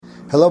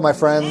Hello, my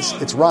friends.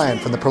 It's Ryan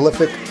from the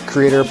Prolific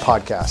Creator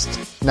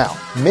Podcast. Now,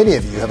 many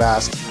of you have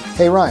asked,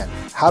 hey, Ryan,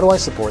 how do I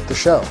support the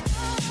show?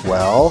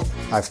 Well,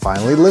 I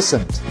finally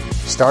listened.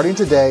 Starting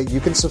today, you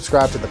can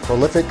subscribe to the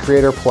Prolific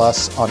Creator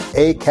Plus on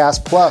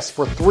Acast Plus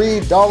for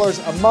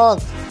 $3 a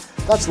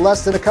month. That's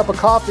less than a cup of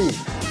coffee.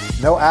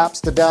 No apps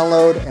to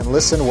download and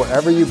listen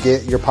wherever you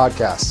get your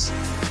podcasts.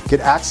 Get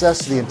access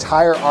to the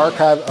entire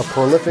archive of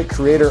Prolific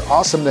Creator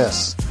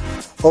awesomeness.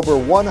 Over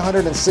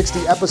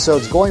 160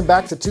 episodes going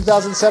back to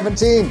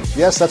 2017.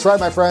 Yes, that's right,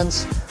 my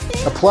friends.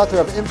 A plethora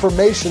of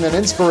information and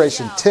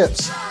inspiration,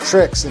 tips,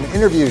 tricks, and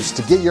interviews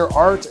to get your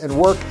art and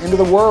work into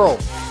the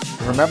world.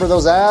 And remember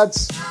those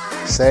ads?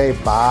 Say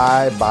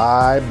bye,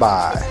 bye,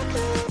 bye.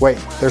 Wait,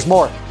 there's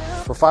more.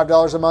 For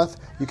 $5 a month,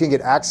 you can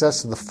get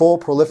access to the full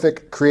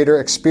Prolific Creator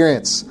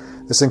experience.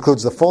 This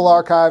includes the full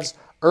archives,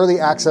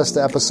 early access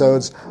to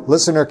episodes,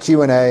 listener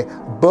Q&A,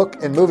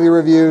 book and movie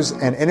reviews,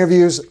 and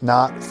interviews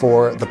not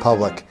for the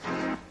public.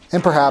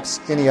 And perhaps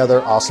any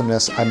other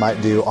awesomeness I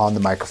might do on the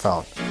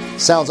microphone.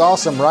 Sounds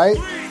awesome, right?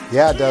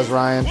 Yeah, it does,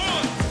 Ryan.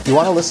 If you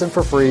want to listen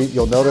for free,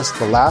 you'll notice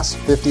the last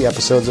 50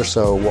 episodes or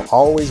so will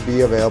always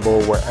be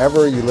available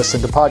wherever you listen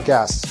to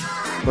podcasts.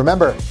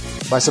 Remember,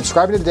 by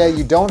subscribing today,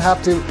 you don't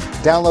have to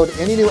download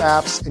any new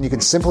apps, and you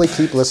can simply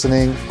keep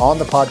listening on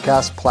the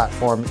podcast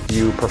platform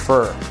you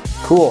prefer.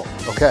 Cool.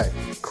 Okay.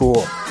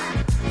 Cool.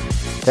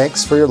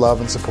 Thanks for your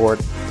love and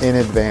support in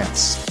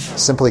advance.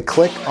 Simply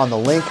click on the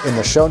link in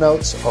the show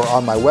notes or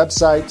on my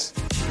website,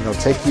 and it'll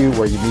take you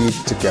where you need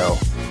to go.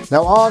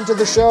 Now on to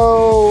the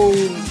show.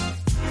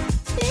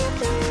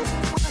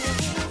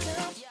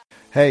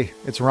 Hey,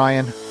 it's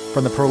Ryan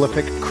from the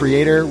Prolific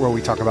Creator, where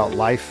we talk about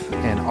life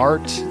and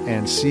art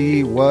and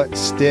see what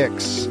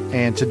sticks.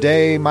 And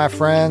today, my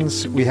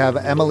friends, we have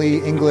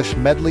Emily English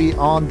Medley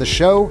on the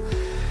show.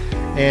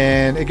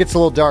 And it gets a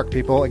little dark,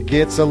 people. It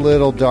gets a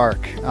little dark.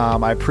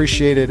 I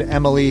appreciated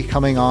Emily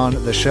coming on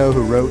the show,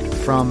 who wrote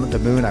From the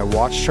Moon I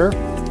Watched Her.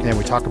 And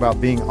we talk about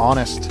being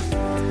honest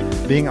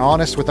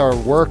with our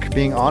work,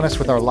 being honest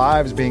with our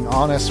lives, being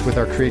honest with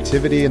our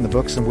creativity and the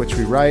books in which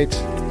we write.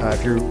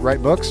 If you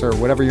write books or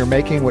whatever you're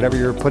making, whatever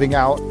you're putting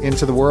out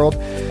into the world.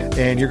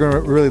 And you're going to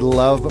really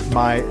love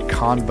my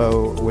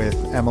convo with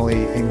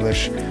Emily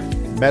English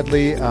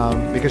Medley,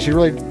 because she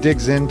really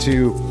digs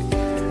into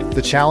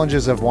the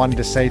challenges of wanting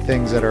to say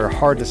things that are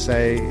hard to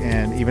say,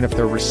 and even if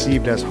they're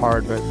received as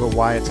hard, but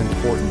why it's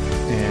important,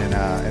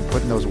 and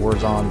putting those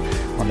words on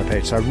the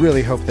page. So I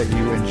really hope that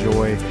you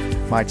enjoy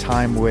my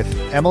time with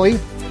Emily,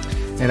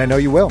 and I know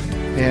you will.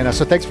 And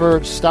so thanks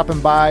for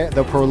stopping by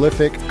the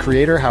Prolific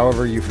Creator,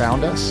 however you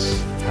found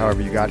us,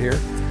 however you got here,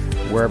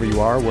 wherever you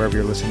are, wherever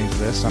you're listening to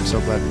this. I'm so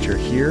glad that you're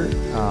here.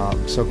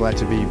 So glad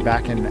to be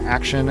back in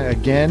action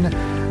again.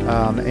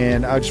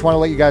 And I just want to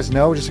let you guys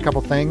know just a couple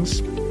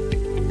things.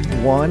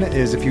 One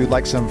is, if you would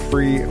like some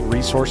free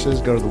resources,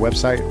 go to the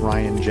website,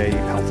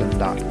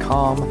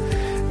 ryanjhelton.com,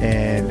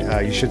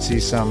 and you should see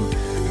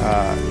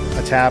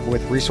a tab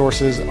with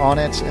resources on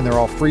it, and they're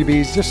all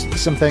freebies, just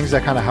some things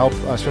that kind of help,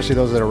 especially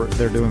those that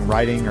are doing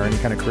writing or any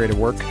kind of creative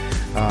work.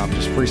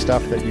 Just free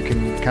stuff that you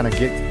can kind of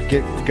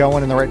get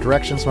going in the right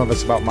direction. Some of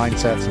it's about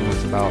mindset, some of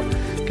it's about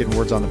getting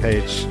words on the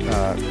page,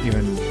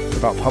 even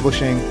about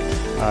publishing.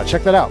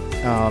 Check that out.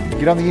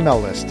 Get on the email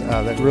list.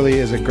 That really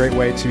is a great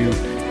way to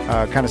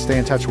kind of stay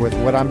in touch with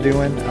what I'm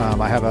doing.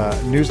 I have a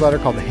newsletter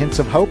called The Hints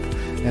of Hope,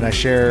 and I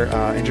share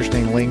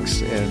interesting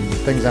links and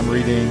things I'm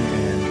reading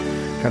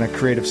and kind of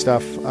creative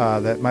stuff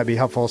that might be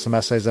helpful, some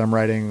essays that I'm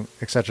writing,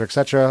 et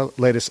cetera,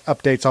 latest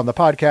updates on the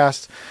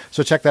podcast.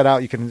 So check that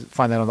out. You can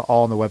find that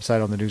all on the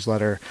website, on the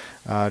newsletter.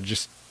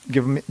 Just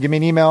give me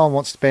an email. It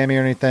won't spam me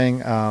or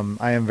anything.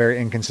 I am very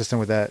inconsistent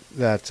with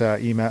that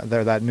email,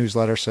 that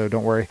newsletter, so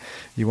don't worry.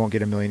 You won't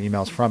get a million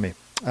emails from me.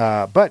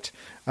 But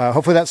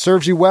hopefully that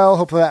serves you well.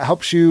 Hopefully that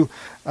helps you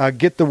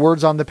get the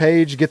words on the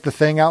page, get the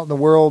thing out in the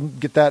world,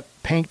 get that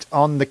paint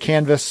on the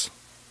canvas,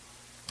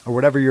 or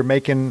whatever you're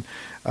making,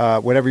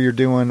 whatever you're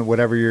doing,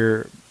 whatever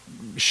you're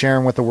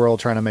sharing with the world,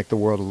 trying to make the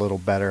world a little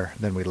better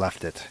than we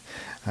left it.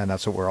 And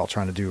that's what we're all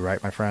trying to do,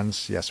 right, my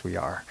friends? Yes, we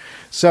are.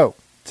 So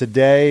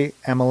today,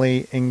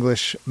 Emily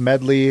English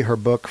Medley, her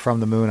book, From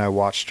the Moon I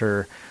Watched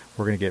Her.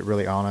 We're going to get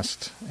really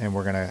honest, and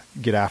we're going to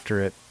get after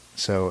it.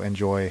 So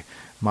enjoy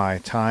my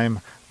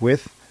time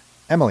with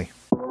Emily.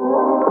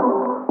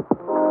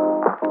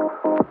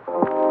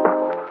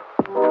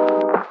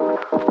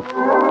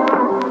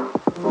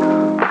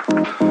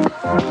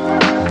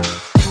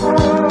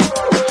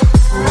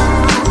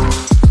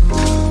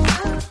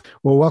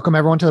 Well, welcome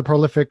everyone to the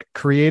Prolific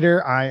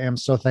Creator. I am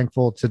so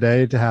thankful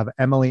today to have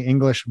Emily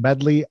English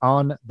Medley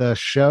on the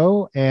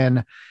show.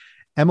 And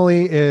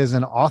Emily is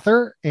an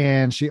author,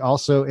 and she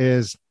also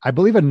is, I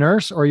believe, a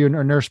nurse, or are you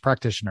a nurse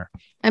practitioner?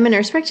 I'm a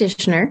nurse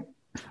practitioner.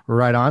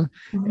 Right on.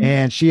 Mm-hmm.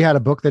 And she had a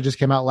book that just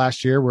came out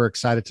last year. We're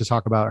excited to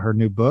talk about her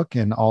new book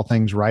and all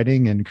things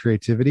writing and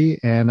creativity.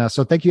 And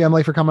so thank you,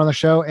 Emily, for coming on the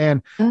show.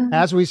 And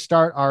as we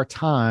start our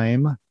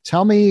time,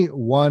 tell me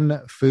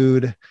one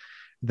food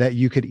that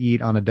you could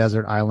eat on a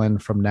desert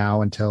island from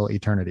now until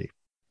eternity.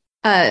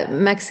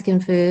 Mexican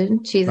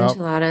food, cheese Oh,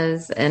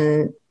 enchiladas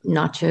and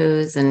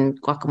nachos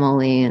and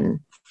guacamole and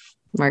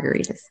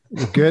margaritas.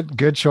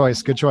 good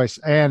choice. Good choice.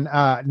 And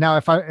now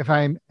if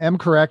I am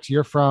correct,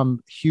 you're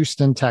from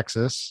Houston,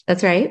 Texas.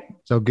 That's right.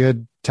 So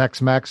good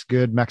Tex-Mex,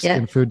 good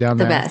Mexican Yep. food down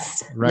The there.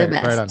 best. The Right on.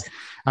 best.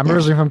 I'm Yeah.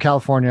 originally from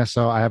California,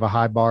 so I have a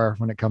high bar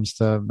when it comes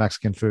to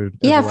Mexican food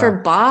as Yeah, for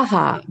well.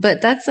 Baja,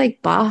 but that's like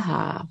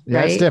Baja,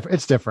 Yeah, it's right? different.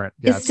 It's different.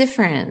 Yeah, It's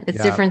different. It's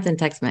yeah, different than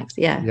Tex-Mex.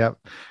 Yeah. yep.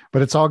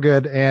 But it's all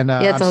good, and Yeah,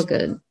 I'm it's all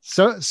good.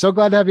 so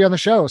glad to have you on the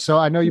show. So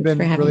I know you've Thanks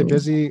for been really having me.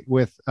 busy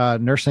with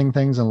nursing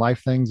things and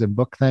life things and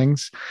book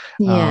things,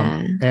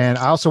 Yeah. and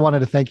I also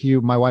wanted to thank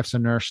you. My wife's a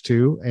nurse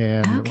too,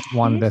 and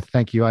wanted Okay. to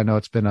thank you. I know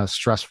it's been a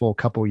stressful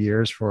couple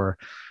years for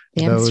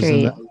Damn those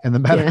straight. in the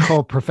Yeah.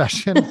 medical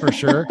profession for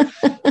sure,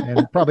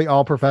 and probably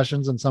all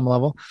professions in some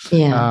level.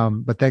 Yeah.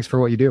 But thanks for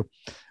what you do.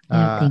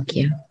 Yeah. Uh, Thank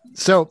you.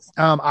 so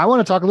I want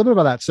to talk a little bit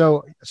about that.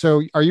 So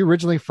are you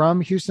originally from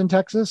Houston,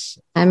 Texas?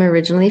 I'm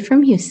originally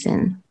from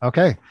Houston.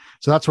 Okay.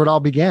 So that's where it all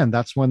began.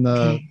 That's when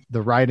Okay.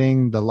 the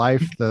writing, the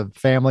life, the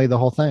family, the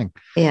whole thing.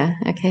 Yeah.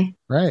 Okay.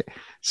 Right.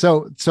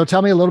 So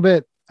tell me a little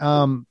bit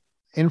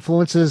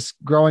influences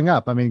growing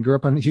up. I mean, grew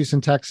up in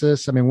Houston,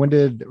 Texas. I mean, when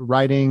did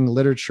writing,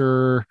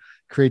 literature,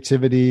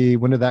 creativity,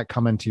 when did that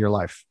come into your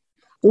life?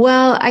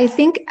 Well, I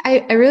think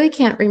I really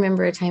can't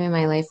remember a time in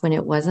my life when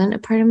it wasn't a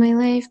part of my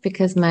life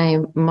because my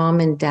mom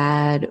and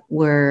dad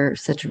were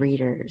such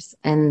readers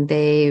and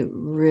they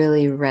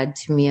really read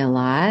to me a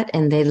lot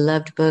and they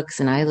loved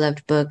books and I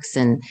loved books.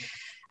 And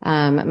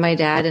my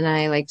dad and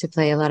I like to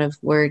play a lot of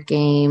word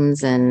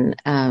games and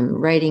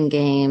writing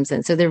games.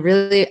 And so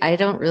I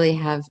don't really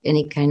have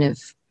any kind of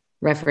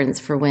reference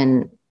for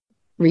when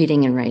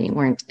reading and writing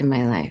weren't in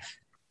my life.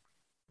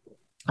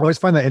 I always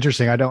find that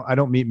interesting. I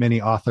don't meet many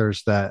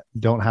authors that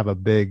don't have a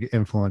big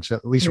influence,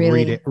 at least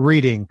Really?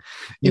 reading,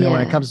 when it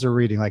Yeah. comes to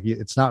reading, like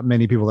it's not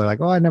many people that are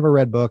like, oh, I never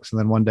read books. And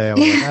then one day I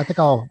was like, I think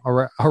I'll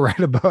write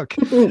a book.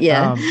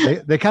 Yeah.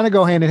 They kind of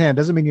go hand in hand.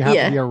 Doesn't mean you have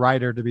to be Yeah. a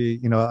writer to be,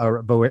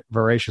 a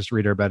voracious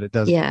reader, but it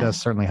Yeah. does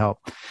certainly help.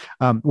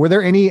 Were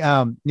there any,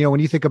 when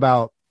you think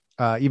about,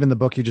 even the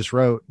book you just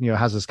wrote,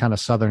 has this kind of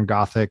Southern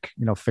Gothic,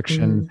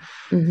 fiction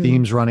Mm-hmm.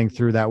 themes running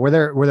through that. Were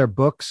there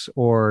books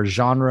or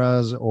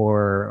genres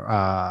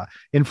or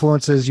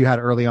influences you had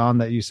early on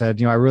that you said,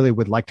 I really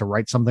would like to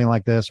write something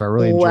like this, or I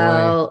really enjoy?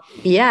 Well,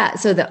 yeah.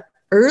 So the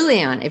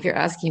early on, if you're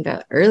asking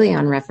about early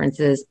on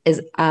references,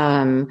 is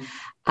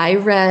I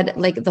read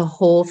like the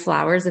whole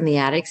Flowers in the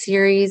Attic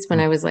series when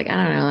I was like, I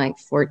don't know, like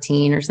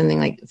 14 or something,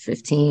 like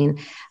 15.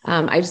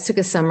 I just took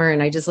a summer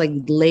and I just like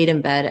laid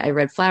in bed. I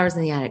read Flowers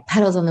in the Attic,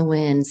 Petals on the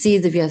Wind,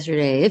 Seeds of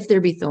Yesterday, If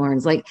There Be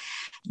Thorns, like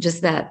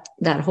just that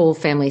whole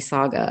family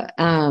saga.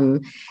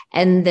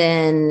 And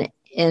then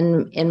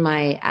in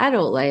my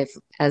adult life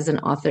as an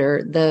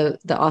author, the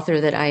author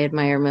that I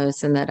admire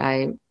most and that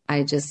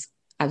I just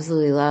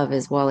absolutely love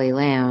is Wally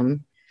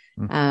Lamb.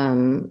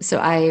 Mm. So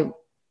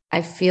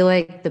I feel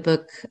like the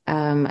book,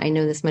 I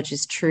Know This Much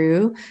Is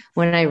True.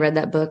 When I read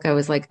that book, I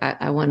was like,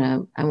 I want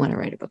to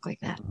write a book like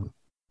that.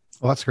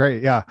 Well, that's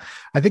great. Yeah.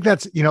 I think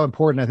that's,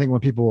 important. I think when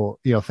people,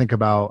 think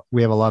about,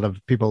 we have a lot of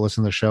people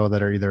listen to the show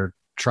that are either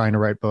trying to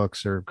write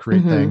books or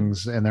create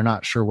things and they're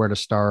not sure where to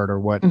start or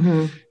what.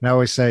 And I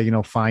always say,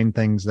 find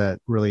things that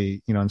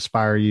really,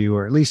 inspire you,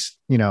 or at least,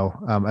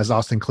 as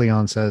Austin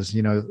Kleon says,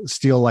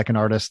 steal like an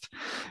artist,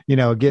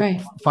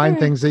 find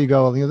things that you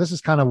go, this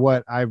is kind of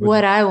what I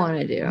want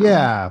to do.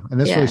 Yeah. And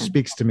this really Yeah.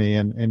 speaks to me,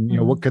 and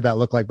what could that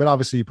look like? But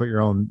obviously you put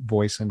your own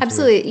voice into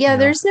Absolutely. it. Yeah.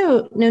 There's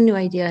no new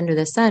idea under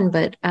the sun,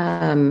 but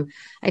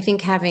I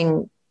think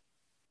having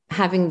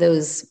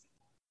those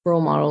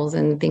role models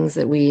and things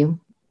that we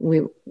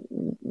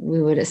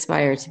would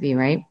aspire to be,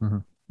 right? Mm-hmm.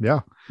 Yeah.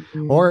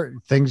 Mm-hmm. Or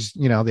things,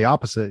 the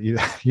opposite,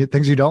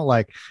 things you don't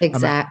like.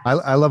 Exactly.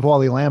 I love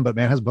Wally Lamb, but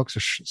man, his books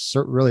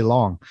are really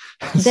long.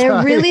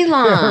 They're really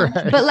long,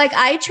 right. but like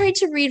I tried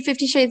to read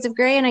 50 Shades of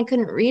Grey and I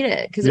couldn't read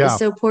it because it was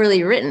so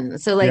poorly written.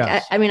 So like,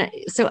 yes. I mean,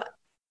 so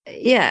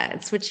yeah,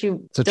 it's what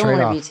you it's a don't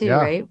want to be too,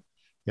 right?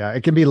 Yeah,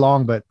 it can be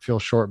long, but feel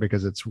short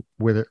because it's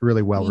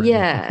really well written.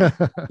 Yeah,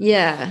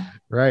 yeah.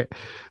 Right.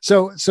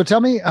 So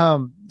tell me,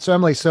 so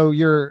Emily, so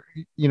your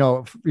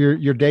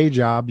day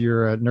job,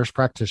 you're a nurse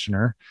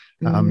practitioner.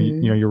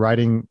 You're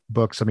writing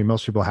books. I mean,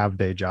 most people have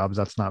day jobs.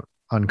 That's not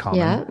uncommon.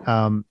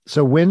 Yeah.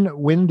 So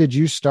when did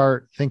you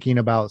start thinking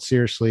about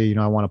seriously,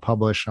 I want to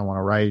publish, I want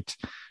to write,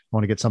 I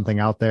want to get something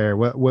out there?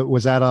 What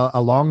was that a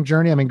long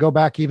journey? I mean, go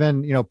back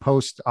even,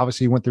 post,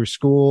 obviously you went through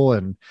school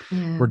and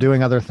we're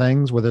doing other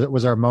things.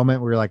 Was there a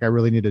moment where you're like, I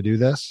really need to do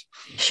this?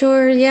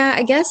 Sure. Yeah.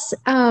 I guess,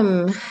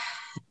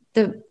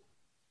 the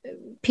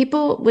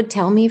people would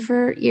tell me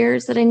for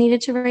years that I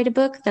needed to write a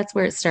book. That's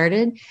where it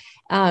started.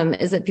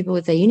 Is that people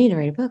would say, you need to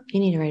write a book, you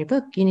need to write a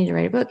book, you need to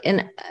write a book.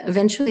 And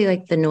eventually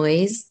like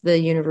the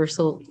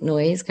universal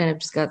noise kind of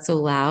just got so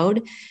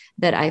loud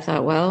that I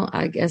thought, well,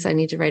 I guess I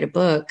need to write a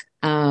book,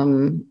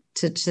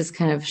 to just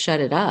kind of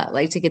shut it up,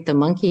 like to get the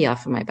monkey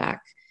off of my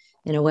back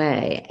in a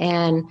way.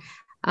 And,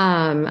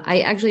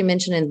 I actually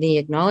mentioned in the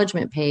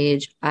acknowledgement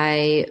page,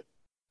 I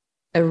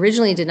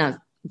originally did not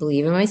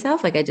believe in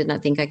myself. Like I did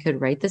not think I could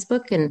write this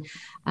book. And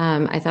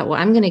I thought, well,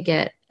 I'm going to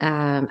get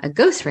a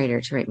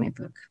ghostwriter to write my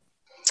book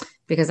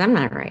because I'm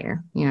not a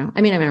writer,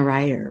 I mean, I'm a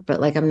writer,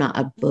 but like, I'm not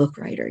a book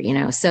writer,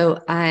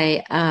 So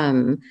I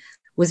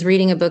was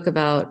reading a book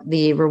about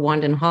the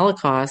Rwandan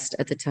Holocaust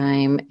at the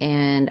time.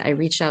 And I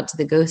reached out to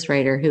the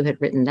ghostwriter who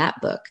had written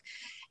that book.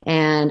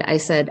 And I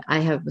said, I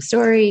have a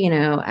story,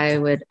 I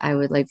would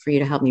like for you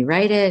to help me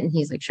write it. And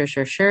he's like, sure,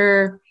 sure,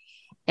 sure.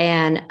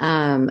 And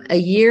a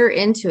year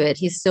into it,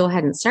 he still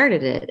hadn't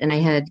started it. And I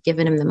had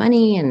given him the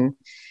money. And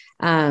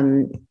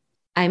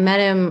I met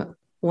him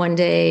one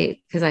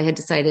day because I had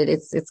decided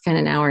it's kind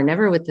of now or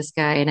never with this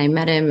guy. And I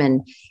met him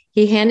and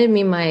he handed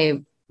me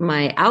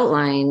my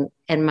outline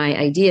and my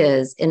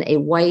ideas in a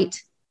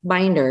white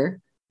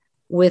binder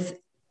with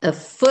a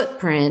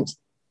footprint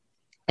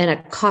and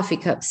a coffee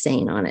cup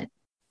stain on it.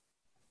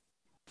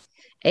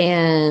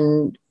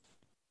 And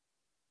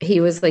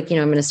he was like, I'm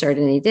going to start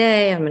any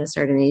day. I'm going to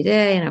start any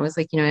day. And I was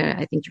like,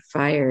 I think you're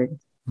fired.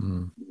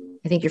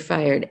 I think you're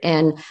fired.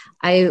 And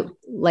I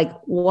like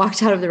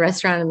walked out of the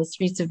restaurant in the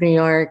streets of New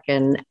York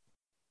and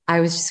I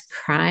was just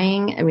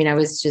crying. I mean, I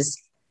was just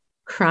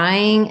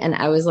crying and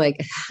I was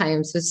like, I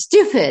am so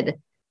stupid.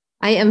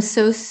 I am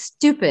so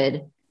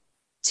stupid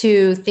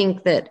to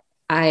think that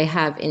I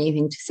have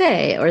anything to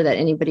say or that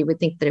anybody would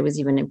think that it was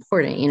even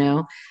important,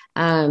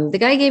 The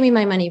guy gave me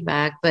my money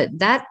back, but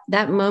that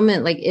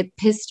moment, like it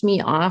pissed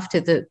me off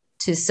to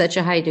such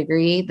a high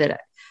degree that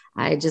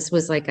I just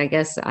was like, I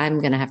guess I'm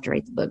going to have to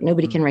write the book.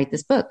 Nobody can write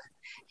this book.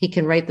 He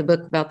can write the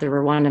book about the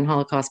Rwandan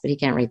Holocaust, but he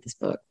can't write this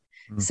book.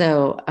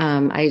 So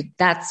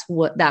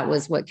that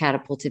was what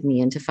catapulted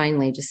me into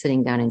finally just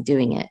sitting down and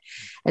doing it.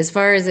 As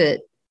far as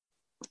it,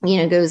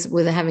 goes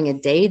with having a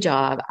day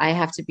job, I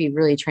have to be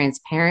really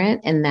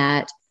transparent in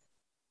that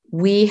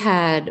we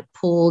had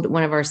pulled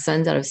one of our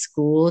sons out of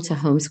school to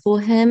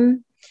homeschool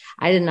him.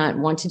 I did not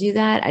want to do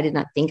that. I did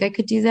not think I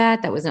could do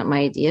that. That was not my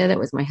idea. That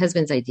was my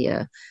husband's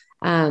idea.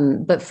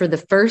 But for the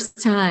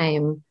first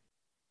time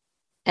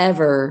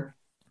ever,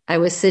 I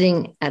was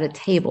sitting at a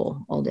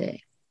table all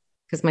day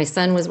because my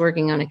son was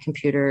working on a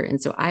computer. And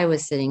so I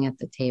was sitting at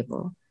the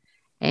table.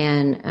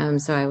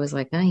 And so I was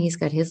like, he's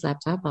got his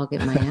laptop. I'll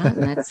get mine out.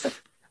 And that's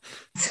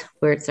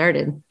where it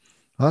started.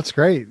 Well, that's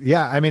great.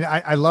 Yeah. I mean,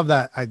 I love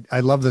that.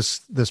 I love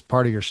this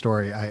part of your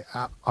story. I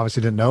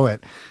obviously didn't know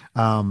it.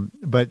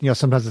 But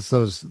sometimes it's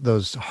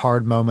those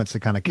hard moments that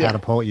kind of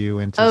catapult you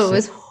into. Oh, it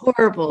was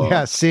horrible.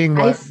 Yeah. Seeing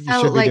what you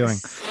should be doing.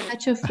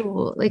 Such a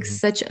fool,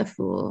 such a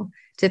fool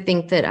to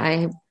think that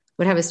I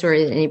would have a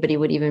story that anybody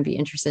would even be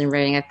interested in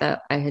writing. I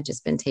thought I had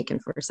just been taken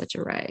for such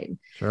a ride.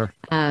 Sure.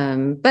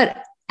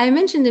 But I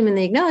mentioned him in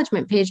the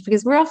acknowledgement page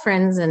because we're all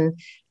friends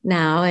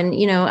now. And,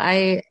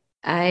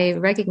 I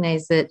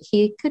recognize that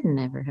he could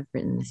never have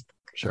written this book.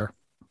 Sure.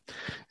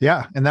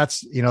 Yeah. And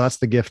that's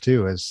the gift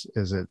too, is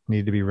it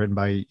need to be written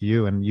by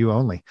you and you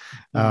only.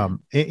 Yeah.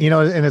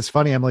 And it's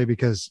funny, Emily,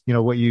 because,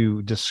 what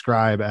you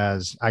describe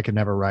as I could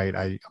never write,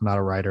 I'm not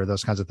a writer,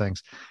 those kinds of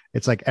things.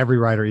 It's like every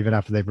writer, even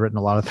after they've written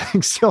a lot of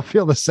things, still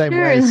feel the same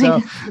way.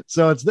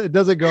 So it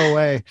doesn't go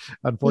away,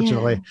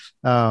 unfortunately.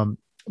 Yeah.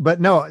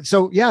 But no,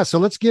 so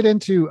let's get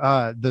into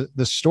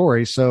the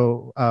story.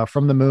 So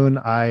From the Moon,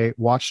 I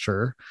watched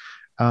her.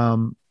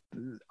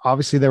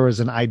 Obviously there was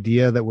an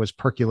idea that was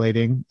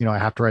percolating, I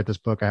have to write this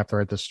book. I have to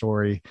write this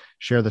story,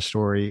 share the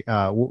story.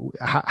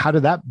 How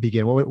did that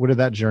begin? What did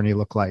that journey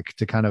look like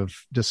to kind of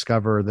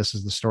discover this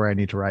is the story I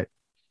need to write?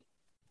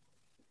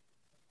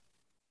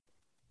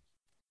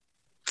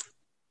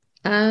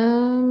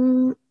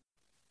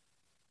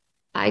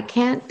 I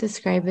can't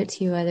describe it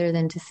to you other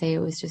than to say it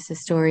was just a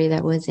story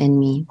that was in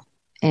me.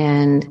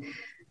 And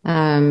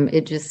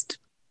it just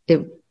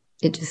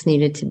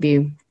needed to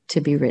be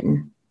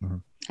written. Mm-hmm.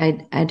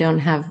 I don't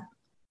have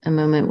a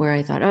moment where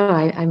I thought,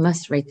 I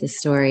must write this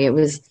story. It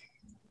was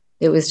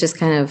just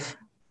kind of,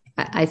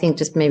 I think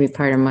just maybe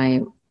part of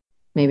my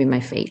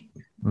fate.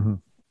 Mm-hmm.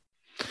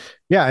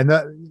 Yeah.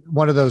 And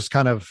one of those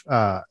kind of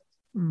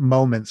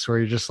moments where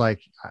you're just like,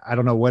 I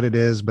don't know what it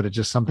is, but it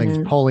just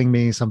something's pulling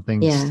me,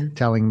 something's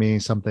telling me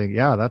something.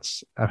 Yeah.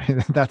 That's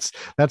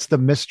the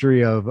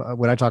mystery of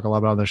what I talk a lot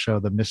about on the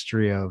show, the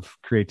mystery of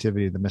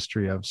creativity, the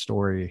mystery of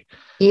story.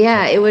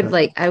 Yeah. It would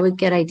I would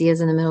get ideas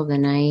in the middle of the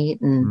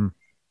night and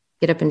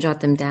get up and jot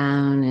them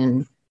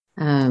down.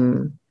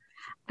 And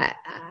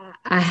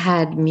I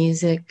had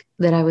music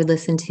that I would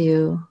listen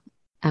to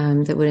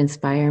that would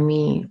inspire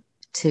me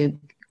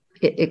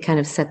it kind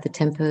of set the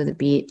tempo, the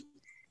beat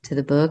to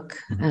the book.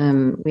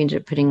 We ended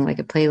up putting like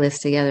a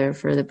playlist together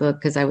for the book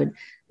because I would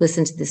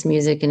listen to this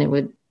music and it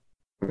would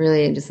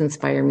really just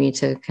inspire me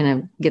to kind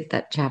of get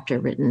that chapter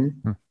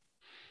written.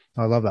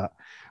 I love that.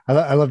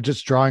 I love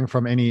just drawing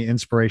from any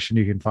inspiration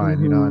you can find,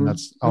 and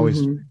that's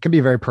always can be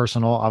very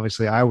personal.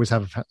 Obviously, I always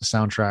have a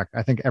soundtrack.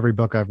 I think every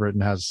book I've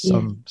written has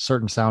some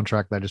certain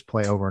soundtrack that I just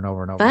play over and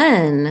over and over.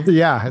 Fun.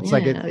 Yeah.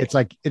 It's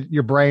like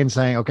your brain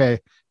saying, okay,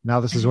 now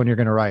this is when you're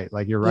going to write.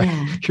 Like you're right.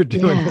 Yeah. You're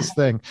doing this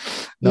thing.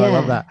 No, I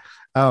love that.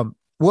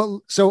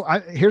 Well, so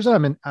here's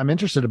what I'm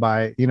interested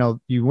by,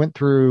 you went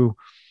through,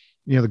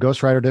 the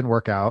ghostwriter didn't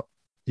work out.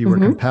 You were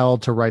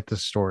compelled to write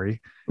this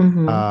story,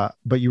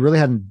 but you really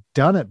hadn't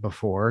done it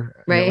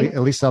before, right?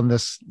 At least on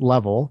this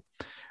level.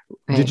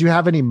 Right. Did you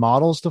have any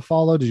models to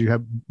follow? Did you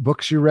have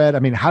books you read? I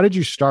mean, how did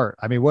you start?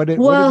 I mean, what did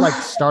like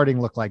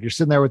starting look like? You're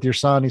sitting there with your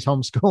son, he's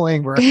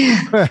homeschooling.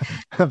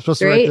 I'm supposed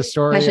to write this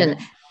story. Question.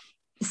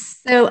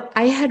 So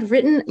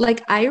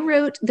I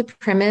wrote the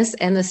premise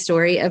and the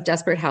story of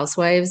Desperate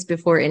Housewives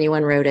before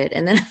anyone wrote it.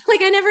 And then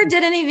I never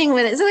did anything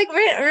with it. So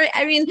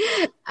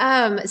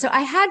so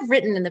I had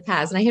written in the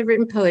past, and I had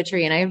written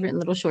poetry, and I had written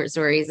little short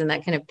stories and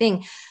that kind of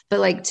thing.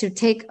 But to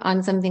take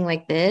on something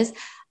like this,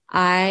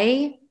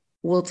 I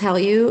will tell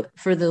you,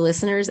 for the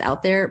listeners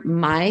out there,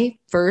 my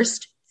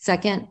first,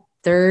 second,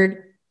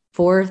 third,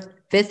 fourth,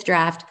 fifth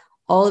draft,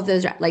 all of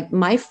those,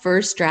 my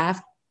first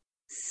draft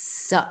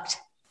sucked.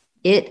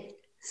 It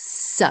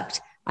sucked.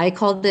 I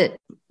called it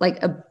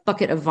like a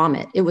bucket of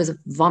vomit. It was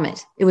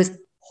vomit. It was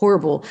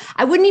horrible.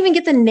 I wouldn't even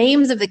get the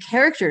names of the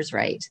characters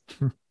right.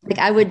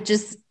 I would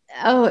just,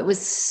 it was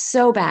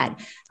so bad.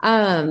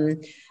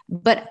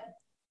 But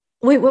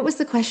wait, what was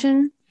the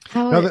question?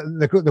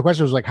 The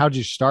question was how did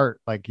you start?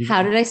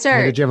 How did I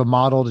start? Did you have a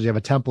model? Did you have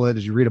a template?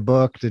 Did you read a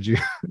book? Did you,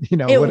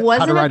 it wasn't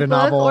how to write a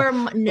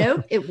novel?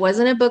 Nope, it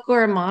wasn't a book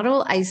or a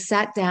model. I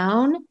sat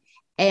down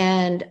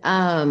and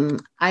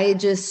I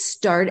just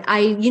started.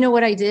 You know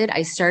what I did?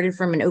 I started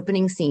from an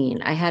opening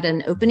scene. I had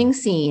an opening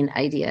scene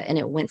idea, and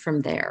it went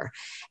from there.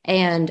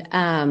 And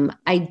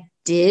I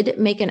did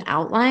make an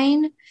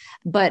outline,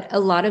 but a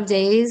lot of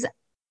days,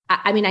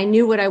 I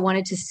knew what I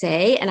wanted to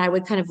say, and I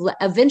would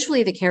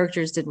eventually the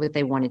characters did what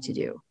they wanted to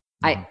do.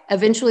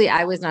 Eventually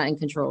I was not in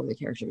control of the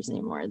characters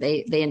anymore.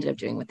 They ended up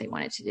doing what they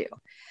wanted to do.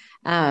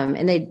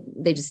 And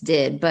they just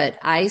did. But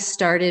I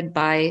started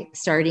by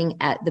starting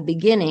at the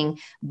beginning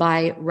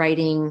by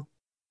writing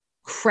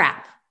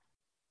crap.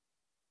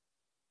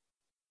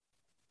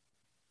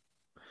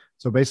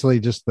 So basically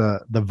just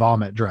the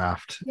vomit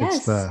draft.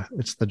 Yes.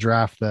 It's the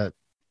draft that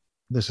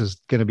this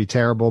is going to be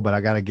terrible, but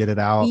I got to get it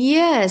out.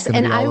 Yes.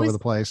 And I was over the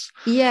place.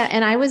 Yeah.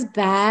 And I was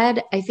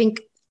bad, I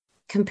think,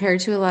 compared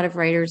to a lot of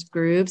writers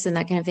groups and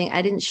that kind of thing.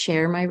 I didn't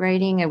share my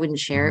writing. I wouldn't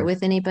share it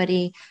with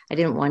anybody. I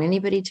didn't want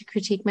anybody to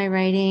critique my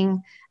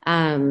writing.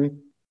 That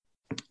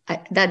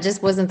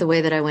just wasn't the way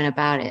that I went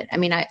about it.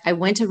 I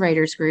went to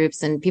writers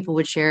groups, and people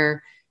would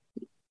share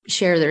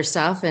their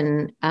stuff,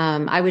 and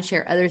I would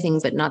share other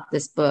things, but not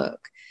this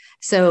book.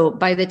 So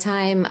by the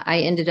time I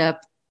ended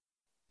up,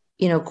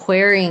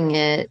 querying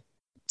it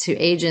to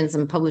agents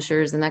and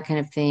publishers and that kind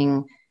of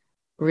thing,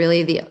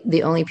 really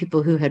the only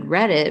people who had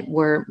read it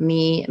were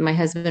me, my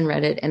husband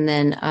read it, and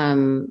then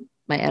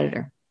my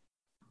editor.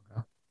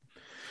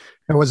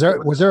 And was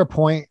there a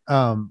point,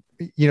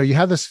 you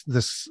have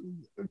this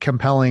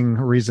compelling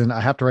reason, I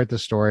have to write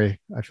this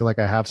story. I feel like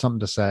I have something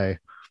to say.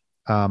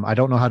 I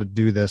don't know how to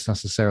do this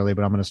necessarily,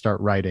 but I'm going to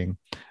start writing.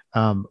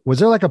 Was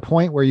there a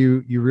point where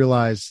you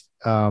realized,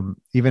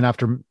 even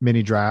after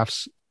many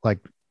drafts,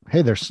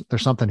 hey, there's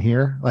something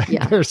here.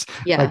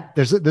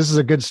 This is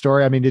a good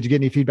story. Did you get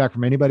any feedback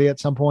from anybody at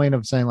some point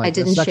of saying I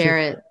didn't share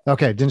it?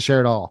 Okay. Didn't share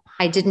it all.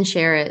 I didn't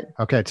share it.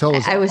 Okay. Till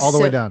it was all the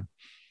way done.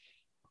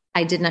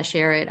 I did not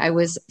share it. I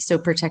was so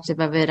protective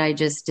of it. I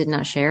just did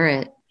not share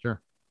it.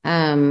 Sure.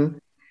 I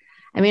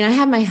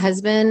had my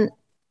husband,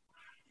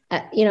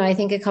 I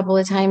think a couple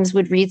of times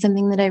would read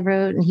something that I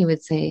wrote, and he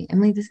would say,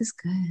 Emily, this is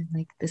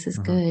good. This is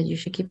good. You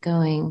should keep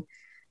going.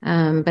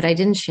 But I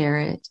didn't share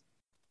it.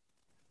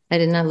 I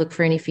did not look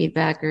for any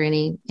feedback or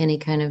any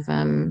kind of,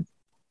 I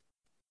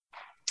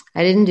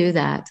didn't do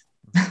that.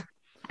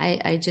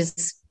 I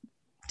just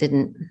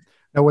didn't.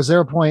 Now, was there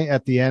a point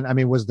at the end?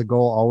 Was the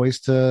goal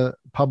always to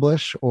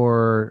publish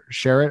or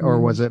share it? Or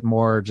was it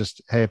more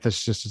just, hey, if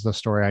this just is the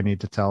story I need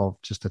to tell,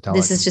 just to tell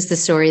this is just the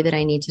story that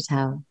I need to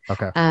tell.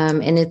 Okay.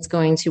 And it's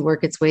going to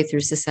work its way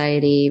through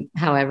society.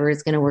 However,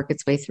 it's going to work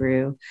its way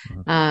through.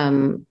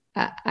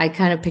 I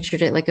kind of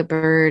pictured it like a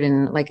bird,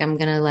 and I'm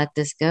going to let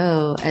this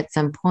go at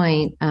some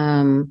point.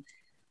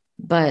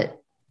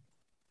 But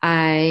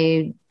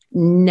I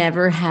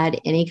never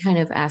had any kind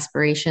of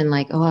aspiration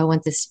I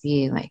want this to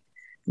be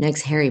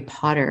next Harry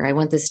Potter. I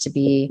want this to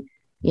be,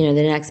 the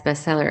next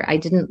bestseller. I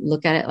didn't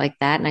look at it like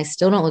that. And I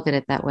still don't look at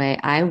it that way.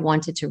 I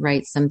wanted to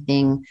write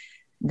something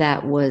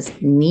that was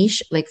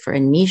niche, for a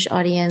niche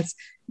audience,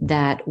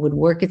 that would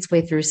work its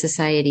way through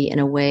society in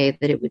a way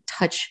that it would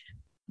touch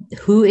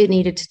who it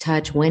needed to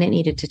touch, when it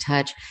needed to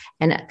touch.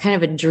 And kind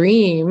of a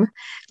dream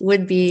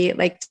would be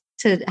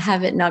to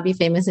have it not be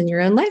famous in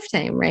your own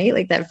lifetime,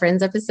 right? That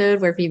Friends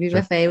episode where Phoebe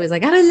Buffay was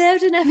like, I would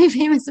love to not be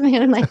famous in my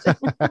own lifetime.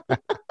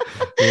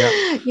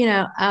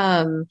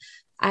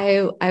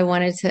 I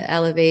wanted to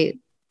elevate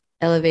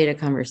a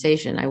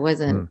conversation. I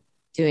wasn't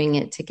doing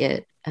it to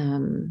get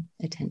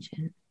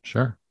attention.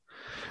 Sure.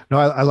 No,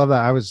 I love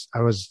that.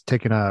 I was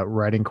taking a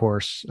writing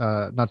course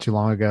not too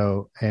long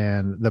ago,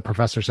 and the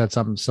professor said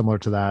something similar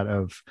to that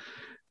of,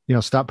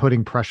 stop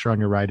putting pressure on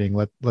your writing.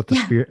 Let the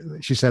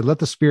spirit, she said, let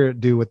the spirit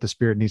do what the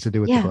spirit needs to do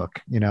with the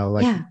book,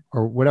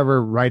 or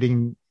whatever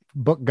writing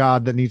book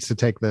God that needs to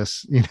take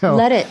this,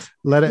 let it,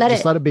 let it,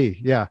 let it be.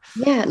 Yeah.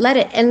 yeah, let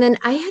it. And then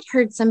I had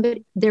heard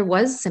there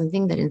was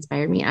something that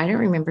inspired me. I don't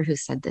remember who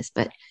said this,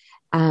 but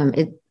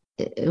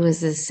it was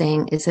this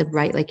saying. It said,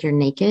 "Write like you're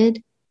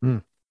naked."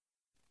 Mm.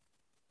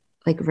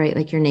 Like write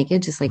like you're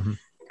naked, just like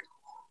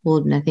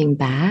hold nothing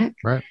back.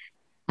 Right.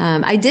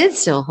 I did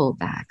still hold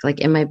back. Like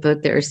in my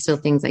book, there are still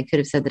things I could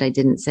have said that I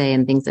didn't say,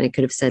 and things that I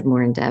could have said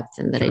more in depth,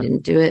 and that I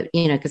didn't do it,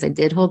 because I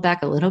did hold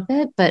back a little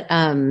bit. But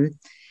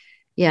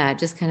yeah,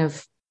 just kind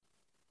of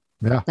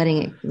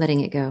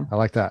letting it go. I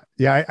like that.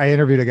 Yeah, I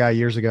interviewed a guy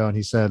years ago, and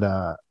he said,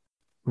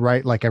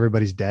 "Write like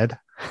everybody's dead."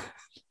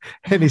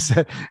 And he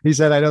said,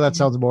 I know that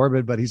sounds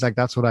morbid, but he's like,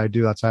 that's what I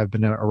do. That's why I've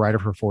been a writer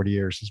for 40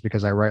 years, is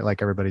because I write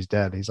like everybody's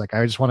dead. He's like,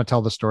 I just want to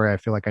tell the story I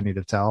feel like I need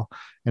to tell,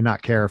 and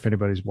not care if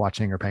anybody's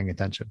watching or paying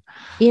attention.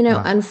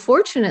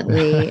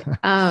 Unfortunately,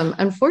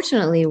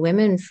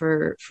 women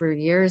for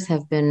years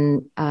have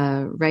been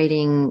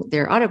writing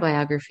their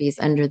autobiographies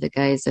under the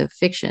guise of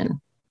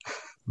fiction,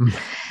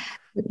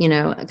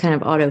 kind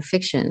of auto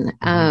fiction.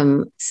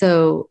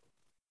 So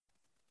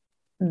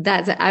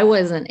I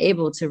wasn't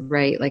able to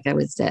write like I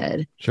was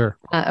dead. Sure.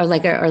 Or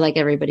like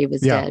everybody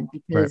was dead,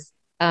 because,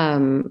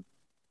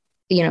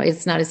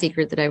 it's not a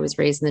secret that I was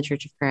raised in the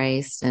Church of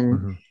Christ,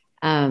 and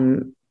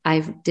I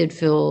did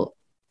feel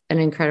an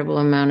incredible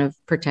amount of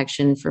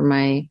protection for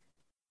my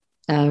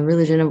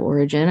religion of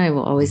origin. I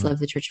will always love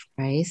the Church of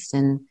Christ.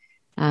 And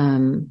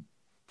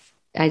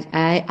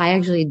I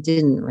actually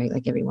didn't write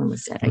like everyone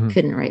was dead. I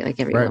couldn't write like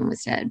everyone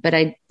was dead, but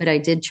I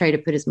did try to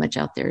put as much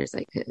out there as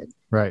I could.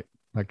 Right.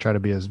 Like try to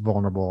be as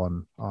vulnerable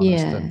and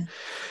honest.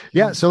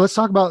 So let's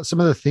talk about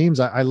some of the themes.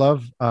 I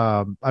love,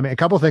 a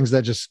couple of things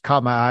that just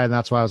caught my eye, and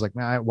that's why I was like,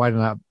 man, why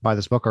didn't I buy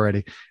this book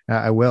already?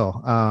 I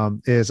will,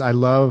 is I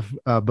love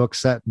books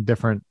set in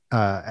different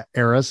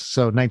eras.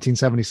 So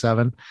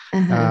 1977,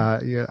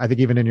 I think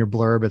even in your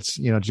blurb, it's,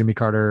 Jimmy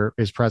Carter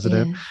is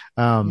president.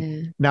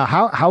 Now,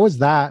 how is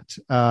that?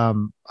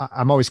 I'm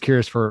always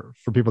curious for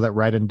people that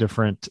write in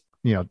different,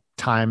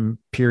 time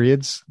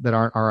periods that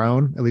aren't our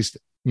own, at least,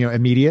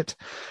 immediate.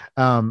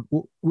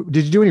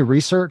 Did you do any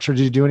research, or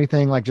did you do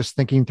anything like just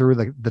thinking through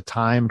the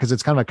time? Because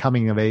it's kind of a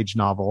coming of age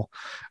novel,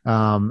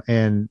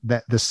 and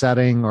that the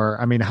setting, or,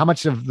 how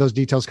much of those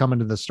details come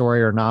into the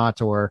story or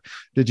not, or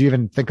did you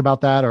even think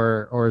about that?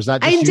 Or is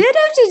that just I did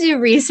have to do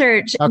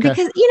research, because,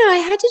 I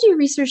had to do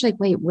research. Like,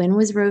 wait, when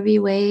was Roe v.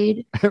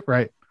 Wade?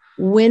 Right.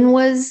 When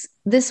was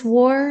this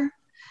war?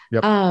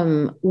 Yep.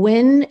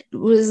 When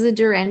was the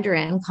Duran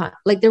Duran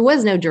there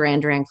was no Duran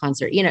Duran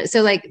concert,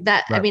 so like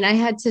that, right. I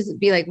had to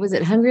be like, was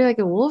it Hungry Like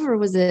a Wolf, or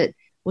was it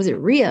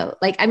Rio?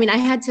 Like, I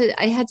had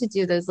to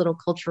do those little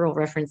cultural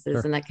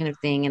references and that kind of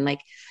thing. And like,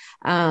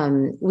 I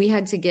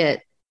had to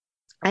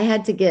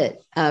get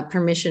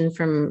permission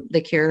from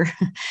The Cure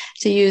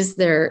to use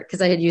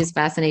because I had used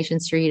Fascination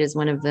Street as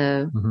one of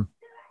the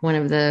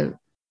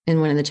in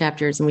one of the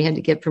chapters, and we had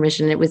to get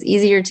permission. It was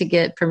easier to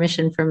get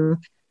permission from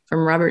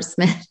Robert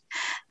Smith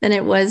than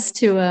it was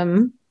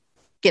to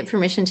get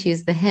permission to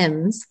use the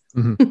hymns.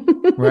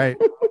 Right.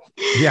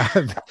 Yeah.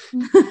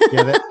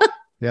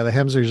 The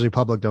hymns are usually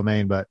public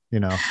domain, but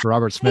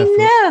Robert Smith.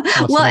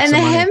 Well, and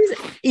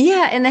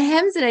the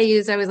hymns that I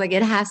used, I was like,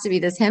 it has to be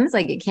this hymns.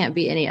 Like, it can't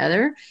be any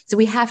other. So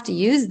we have to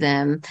use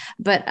them.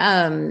 But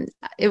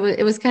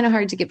it was kind of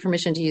hard to get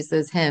permission to use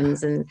those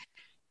hymns, and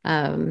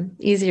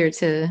easier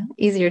to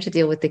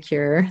deal with The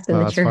Cure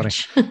than the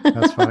church. Funny.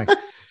 That's funny.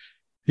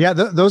 Yeah,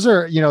 those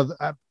are,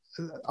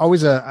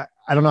 always I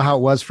don't know how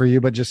it was for you,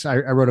 but just I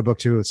wrote a book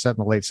too. It's set in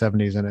the late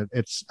 70s, and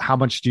it's how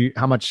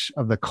much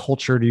of the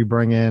culture do you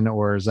bring in,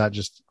 or is that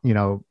just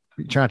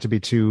try not to be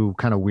too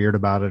kind of weird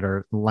about it,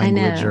 or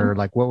language, or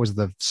like what was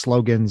the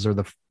slogans or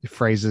the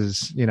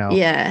phrases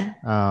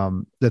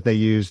that they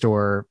used,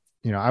 or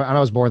I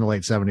was born in the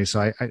late 70s,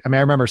 so I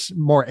remember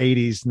more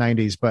 80s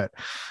 90s, but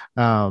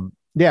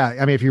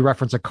if you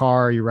reference a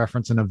car, you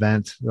reference an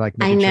event, like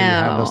making sure you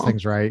have those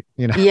things right.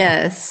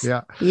 Yes.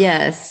 Yeah.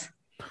 Yes.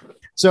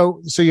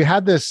 So you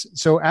had this.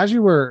 So as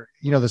you were,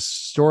 the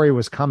story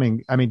was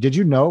coming. Did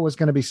you know it was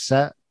going to be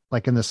set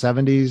like in the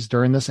 70s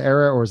during this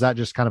era, or was that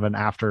just kind of an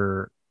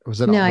after?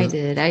 I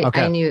did.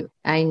 I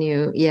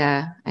knew.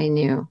 Yeah, I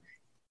knew.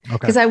 Okay.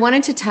 Because I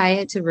wanted to tie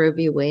it to Roe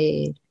v.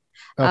 Wade.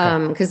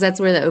 Because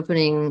that's where the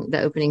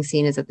opening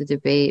scene is, at the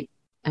debate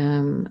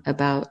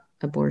about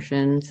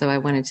abortion. So I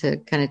wanted to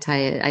kind of tie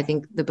it. I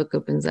think the book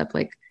opens up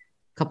like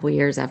a couple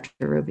years after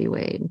Roe v.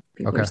 Wade.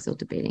 People are still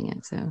debating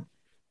it. So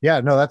yeah,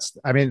 no, that's,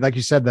 like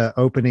you said, the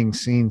opening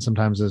scene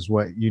sometimes is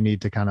what you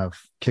need to kind kind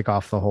of kick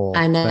off the whole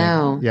thing.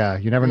 Yeah.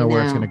 You never know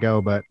where it's going to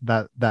go, but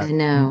that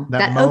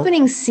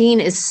opening scene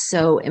is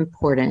so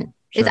important.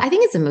 Sure. I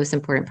think it's the most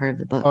important part of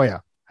the book. Oh yeah.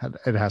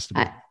 It has to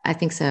be. I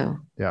think so.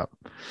 Yeah.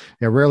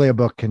 Yeah. Rarely a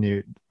book can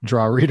you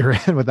draw a reader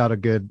in without a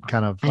good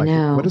kind of like,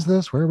 what is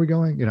this? Where are we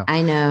going?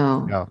 I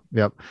know.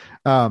 Yeah.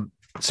 Yep.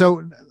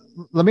 So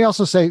let me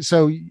also say,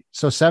 so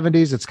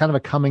 70s, it's kind of a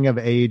coming of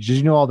age. Did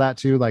you know all that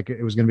too? Like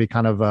it was going to be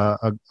kind of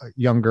a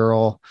young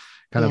girl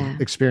kind Yeah.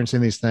 of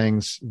experiencing these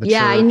things. The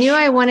Yeah, I church. knew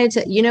I wanted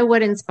to, you know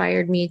what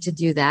inspired me to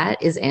do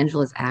that is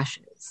Angela's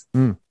Ashes,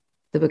 Mm.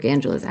 the book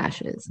Angela's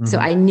Ashes. So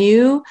Mhm. I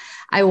knew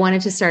I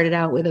wanted to start it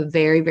out with a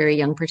very, very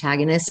young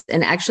protagonist.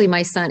 And actually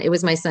my son, it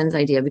was my son's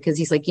idea because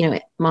he's like, you know,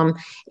 Mom,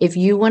 if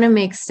you want to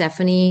make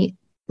Stephanie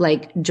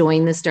like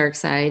join this dark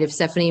side, if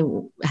Stephanie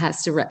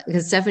has to,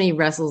 because Stephanie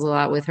wrestles a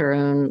lot with her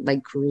own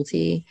like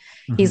cruelty.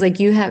 Mhm. He's like,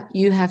 you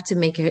have to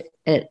make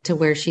it to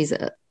where she's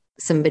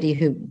somebody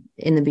who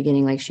in the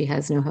beginning, like she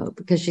has no hope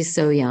because she's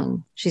so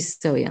young. She's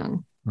so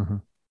young.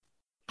 Mhm.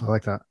 I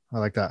like that. I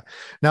like that.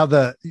 Now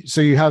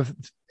so you have,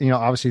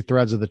 obviously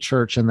threads of the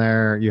church in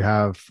there. You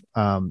have,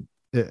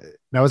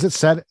 now is it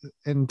set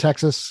in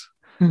Texas?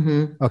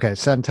 Mm-hmm. Okay.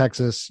 Set in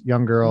Texas,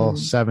 young girl,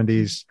 Mm-hmm.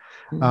 70s.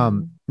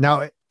 Mm-hmm.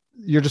 Now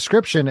your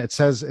description, it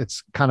says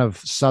it's kind of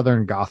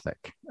Southern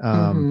Gothic.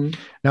 Mm-hmm.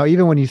 Now,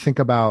 even when you think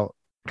about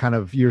kind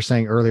of, you were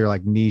saying earlier,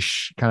 like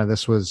niche, kind of,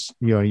 this was,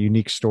 a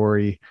unique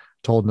story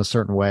told in a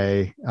certain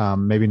way.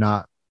 Maybe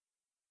not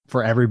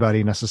for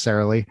everybody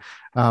necessarily.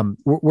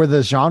 Were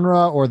the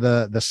genre or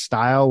the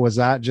style, was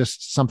that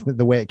just something,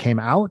 the way it came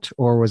out,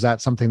 or was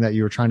that something that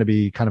you were trying to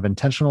be kind of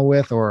intentional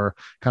with, or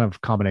kind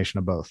of combination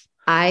of both?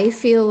 I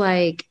feel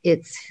like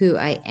it's who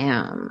I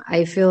am.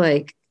 I feel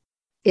like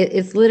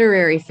it's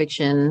literary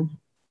fiction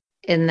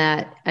in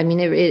that, I mean,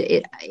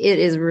 it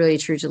is really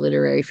true to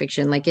literary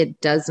fiction. Like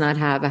it does not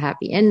have a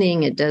happy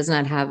ending. It does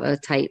not have a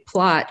tight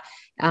plot.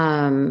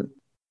 And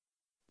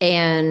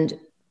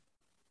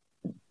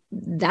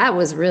that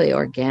was really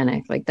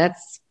organic. Like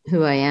that's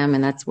who I am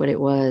and that's what it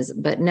was.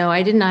 But no,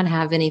 I did not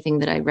have anything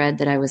that I read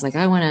that I was like,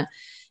 I want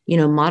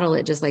to, model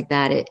it just like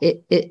that.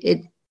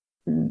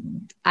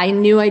 I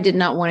knew I did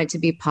not want it to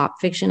be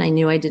pop fiction. I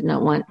knew I did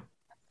not want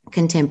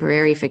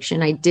contemporary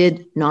fiction. I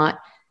did not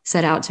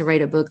set out to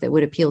write a book that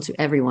would appeal to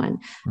everyone.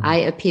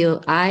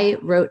 Mm-hmm. I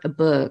wrote a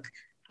book.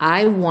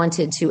 I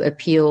wanted to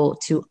appeal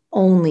to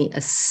only a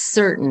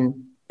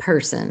certain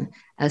person,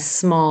 a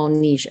small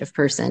niche of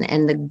person.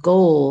 And the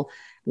goal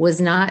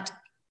was not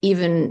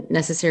even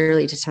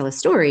necessarily to tell a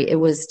story. It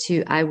was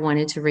I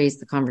wanted to raise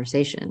the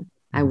conversation.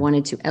 I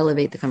wanted to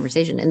elevate the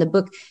conversation. And the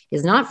book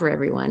is not for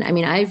everyone. I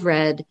mean, I've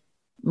read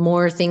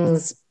more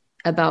things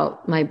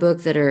about my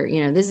book that are,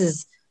 this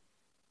is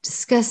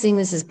disgusting.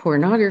 This is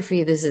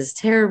pornography. This is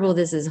terrible.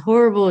 This is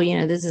horrible.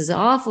 This is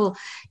awful,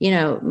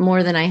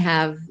 more than I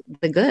have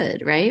the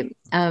good. Right.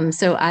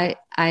 So I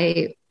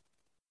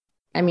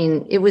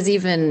mean, it was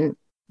even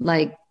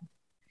like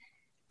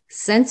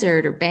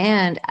censored or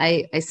banned.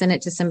 I sent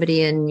it to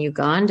somebody in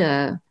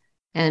Uganda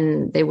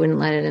and they wouldn't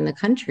let it in the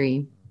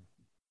country.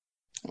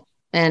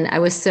 And I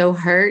was so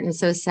hurt and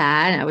so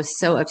sad. And I was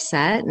so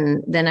upset.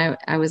 And then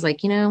I was like,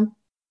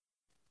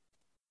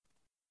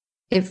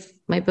 if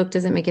my book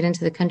doesn't make it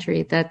into the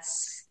country,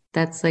 that's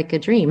like a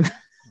dream.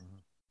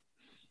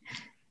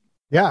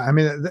 Yeah. I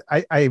mean,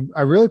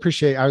 I really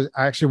appreciate, I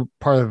actually,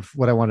 part of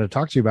what I wanted to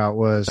talk to you about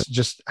was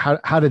just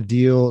how to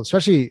deal,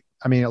 especially,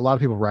 I mean, a lot of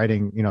people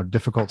writing,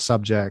 difficult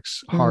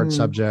subjects, hard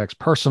subjects,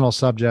 personal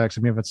subjects.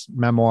 I mean, if it's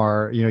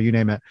memoir, you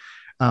name it,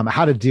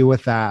 how to deal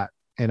with that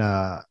in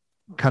a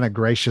kind of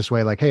gracious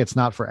way. Like, hey, it's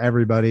not for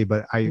everybody,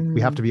 but we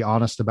have to be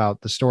honest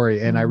about the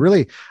story. And I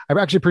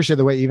actually appreciate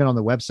the way, even on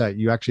the website,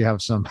 you actually have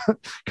some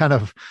kind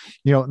of,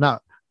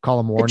 not call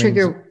them warnings.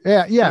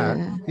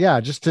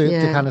 Yeah. Just to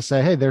kind of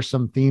say, hey, there's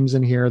some themes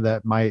in here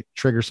that might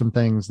trigger some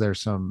things.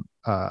 There's some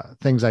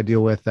things I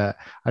deal with that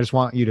I just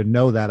want you to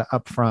know that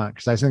up front.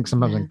 Cause I think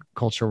sometimes in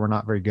culture, we're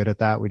not very good at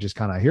that. We just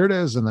kind of, here it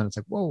is. And then it's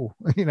like, whoa,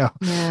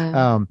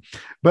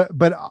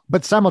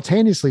 but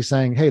simultaneously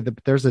saying, hey,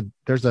 there's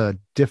a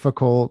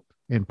difficult,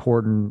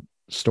 important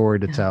story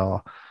to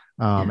tell.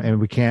 And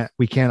we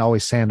can't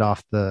always sand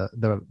off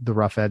the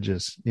rough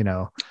edges,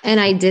 And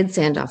I did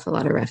sand off a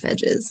lot of rough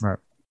edges. Right.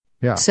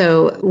 Yeah.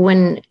 So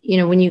when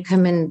you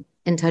come in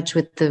touch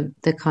with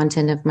the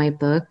content of my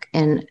book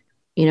and,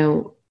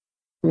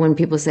 when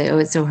people say, oh,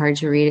 it's so hard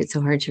to read, it's so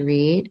hard to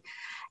read.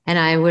 And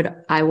I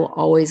will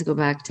always go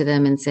back to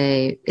them and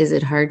say, is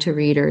it hard to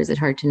read or is it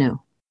hard to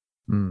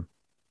know?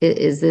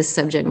 Is this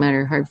subject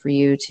matter hard for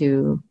you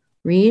to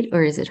read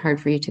or is it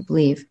hard for you to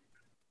believe?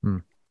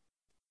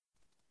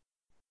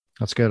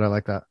 That's good. I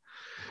like that.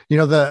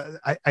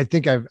 I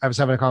think I was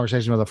having a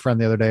conversation with a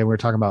friend the other day and we were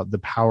talking about the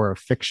power of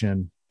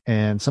fiction.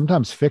 And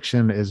sometimes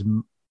fiction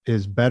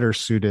is better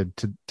suited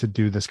to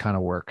do this kind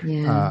of work.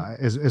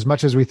 As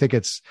much as we think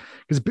it's,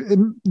 because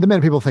the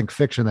minute people think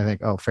fiction, they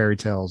think, oh, fairy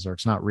tales, or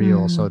it's not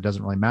real, so it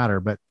doesn't really matter.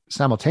 But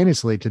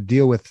simultaneously, to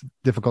deal with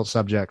difficult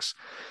subjects,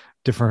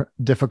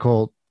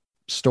 difficult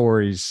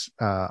stories,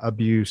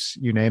 abuse,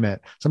 you name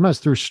it, sometimes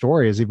through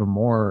story is even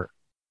more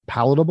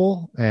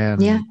palatable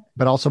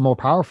but also more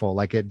powerful.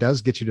 Like it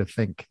does get you to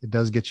think. It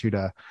does get you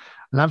to.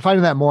 And I'm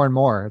finding that more and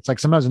more. It's like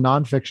sometimes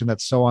nonfiction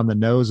that's so on the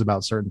nose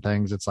about certain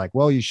things. It's like,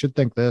 well, you should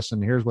think this,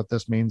 and here's what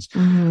this means.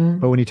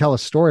 But when you tell a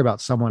story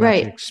about someone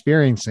actually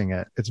experiencing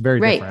it, it's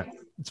very different.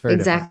 It's very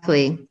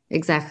different.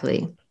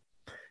 Exactly.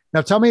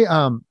 Now tell me,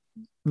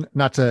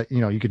 not to,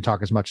 you can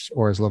talk as much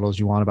or as little as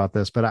you want about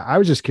this, but I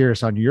was just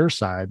curious on your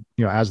side,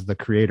 as the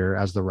creator,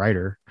 as the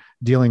writer,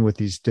 dealing with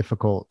these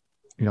difficult,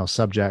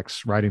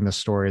 subjects, writing this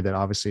story that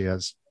obviously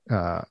is,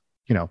 not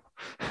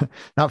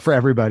for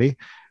everybody,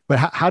 but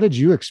how did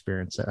you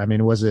experience it? I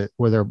mean,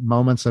 were there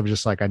moments of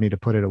just like, I need to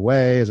put it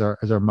away? Is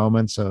there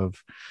moments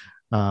of,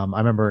 I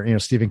remember,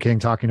 Stephen King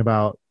talking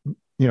about,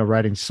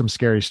 writing some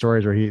scary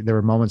stories where there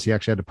were moments he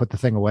actually had to put the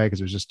thing away because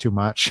it was just too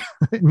much,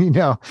 but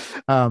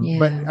I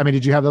mean,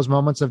 did you have those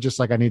moments of just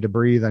like, I need to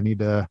breathe, I need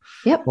to,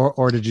 Yep.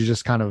 or did you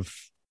just kind of?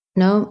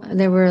 No,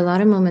 there were a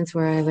lot of moments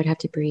where I would have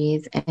to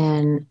breathe,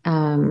 and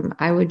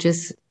I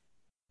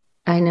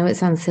know it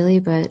sounds silly,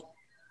 but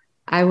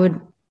I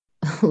would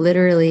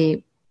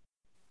literally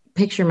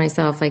picture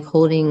myself like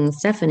holding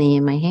Stephanie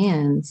in my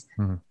hands,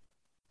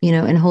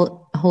 and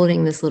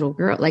holding this little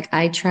girl. Like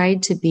I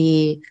tried to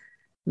be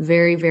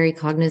very, very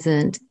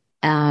cognizant,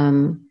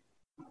 and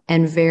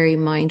very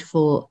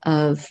mindful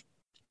of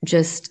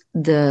just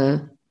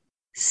the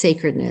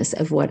sacredness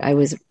of what I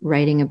was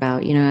writing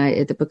about.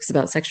 The book's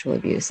about sexual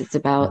abuse. It's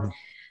about,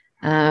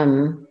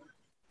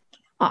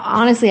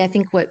 honestly, I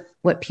think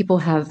what people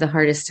have the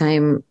hardest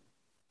time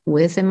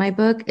with in my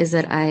book is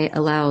that I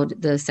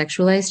allowed the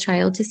sexualized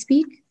child to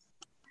speak.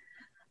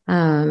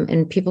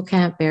 And people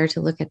can't bear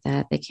to look at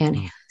that. They can't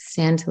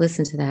stand to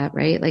listen to that,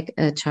 right? Like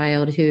a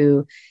child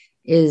who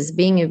is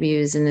being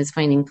abused and is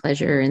finding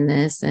pleasure in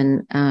this.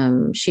 And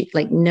she,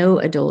 like, no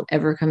adult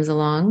ever comes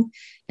along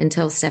and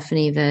tells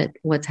Stephanie that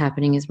what's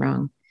happening is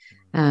wrong.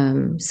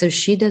 So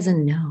she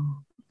doesn't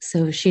know.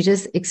 So she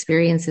just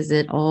experiences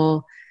it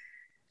all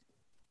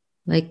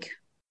like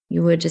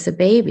you would just a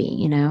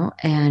baby,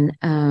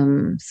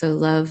 and so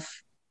love,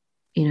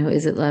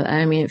 is it love?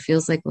 I mean, it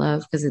feels like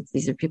love because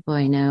these are people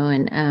I know,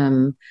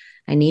 and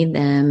I need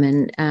them.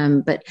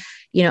 And but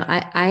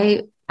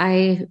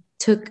I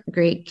took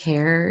great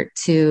care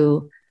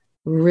to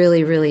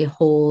really, really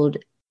hold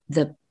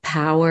the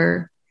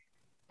power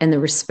and the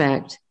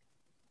respect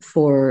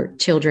for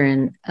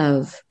children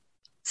of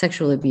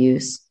sexual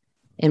abuse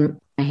in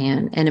my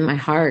hand and in my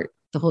heart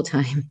the whole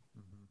time.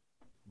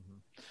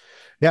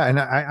 Yeah. And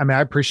I mean,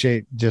 I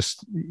appreciate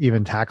just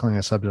even tackling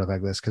a subject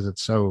like this because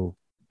it's so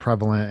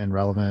prevalent and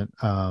relevant.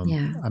 I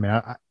mean,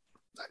 I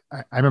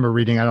remember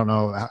reading, I don't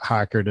know how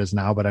accurate it is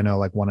now, but I know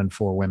like 1 in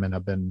 4 women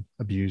have been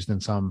abused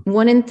in some.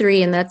 1 in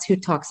 3. And that's who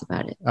talks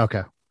about it.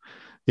 Okay.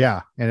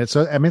 Yeah. And it's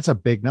a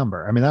big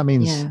number. I mean, that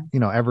means,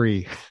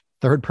 every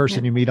third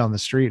person you meet on the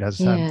street has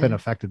been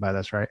affected by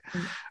this. Right.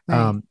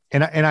 And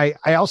I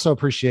also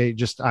appreciate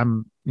just,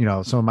 some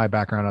of my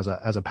background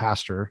as a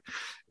pastor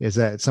is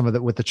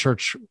that with the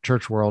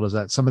church world is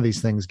that some of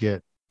these things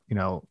get,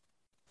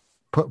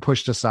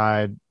 pushed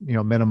aside,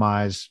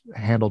 minimized,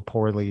 handled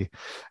poorly.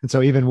 And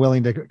so even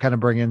willing to kind of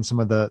bring in some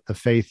of the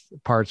faith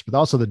parts, but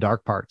also the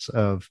dark parts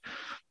of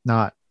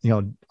not,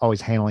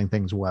 always handling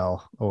things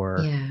well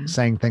or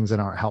saying things that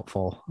aren't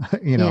helpful,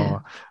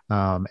 to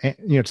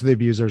the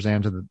abusers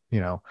and to the,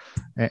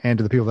 and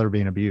to the people that are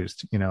being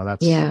abused, that's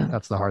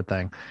the hard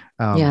thing.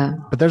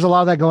 But there's a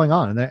lot of that going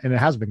on and it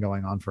has been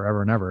going on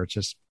forever and ever. It's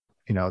just,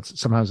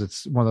 sometimes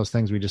it's one of those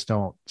things it's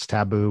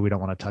taboo. We don't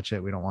want to touch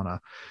it. We don't want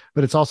to,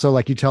 but it's also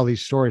like you tell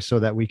these stories so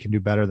that we can do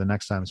better the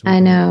next time. So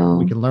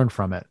we can learn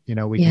from it.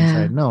 We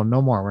can say, no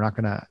more. We're not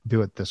going to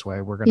do it this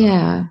way. We're going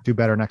to do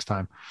better next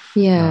time.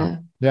 Yeah,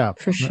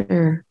 for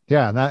sure.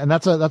 Yeah. And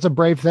that's a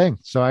brave thing.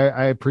 So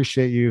I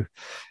appreciate you,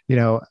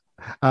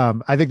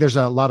 I think there's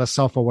a lot of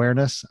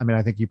self-awareness. I mean,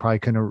 I think you probably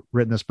couldn't have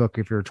written this book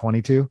if you were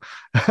 22.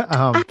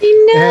 I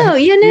know,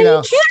 you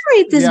can't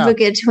write this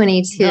book at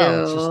 22.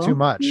 No, it's just too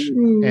much.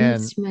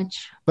 It's too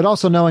much. But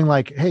also knowing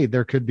like, hey,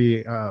 there could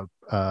be a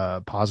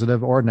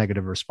positive or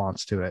negative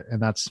response to it.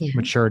 And that's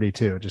maturity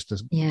too. Just to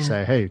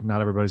say, hey, not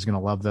everybody's going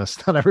to love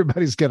this. Not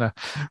everybody's going to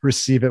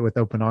receive it with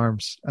open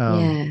arms.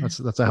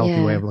 That's a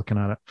healthy way of looking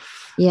at it.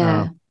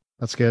 Yeah.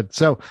 That's good.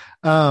 So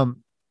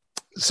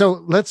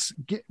let's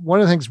get one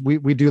of the things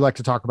we do like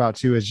to talk about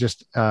too is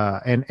just,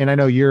 and I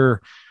know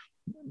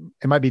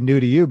it might be new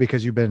to you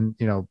because you've been,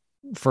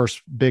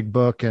 first big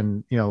book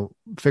and,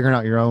 figuring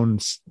out your own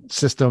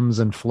systems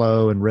and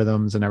flow and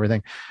rhythms and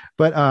everything.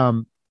 But, I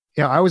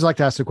always like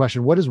to ask the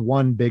question, what is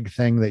one big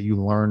thing that you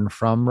learned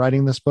from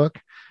writing this book?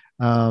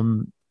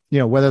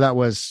 Whether that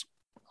was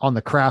on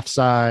the craft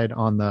side,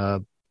 on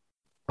the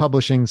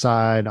publishing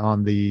side,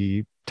 on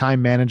the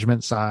time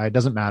management side,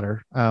 doesn't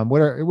matter.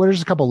 What are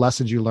just a couple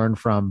lessons you learned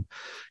from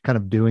kind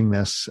of doing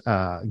this,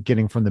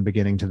 getting from the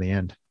beginning to the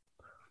end?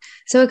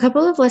 So a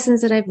couple of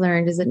lessons that I've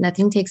learned is that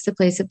nothing takes the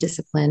place of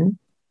discipline.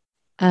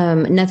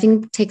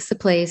 Nothing takes the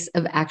place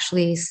of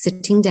actually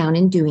sitting down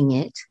and doing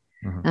it.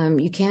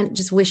 You can't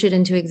just wish it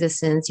into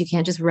existence. You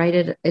can't just write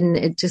it and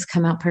it just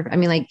come out perfect. I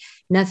mean, like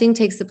nothing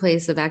takes the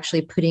place of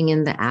actually putting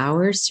in the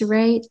hours to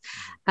write.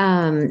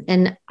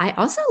 And I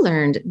also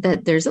learned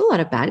that there's a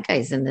lot of bad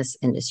guys in this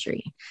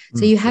industry.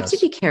 So you have to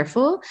be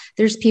careful.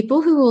 There's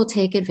people who will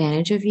take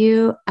advantage of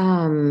you,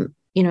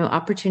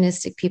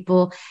 opportunistic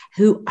people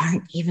who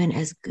aren't even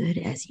as good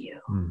as you.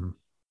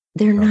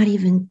 they're not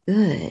even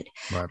good.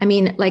 Right. I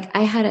mean, like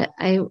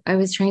I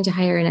was trying to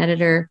hire an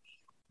editor,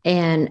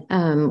 and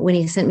when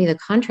he sent me the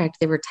contract,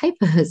 there were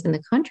typos in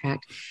the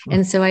contract.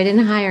 And so I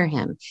didn't hire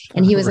him.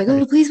 And he was like,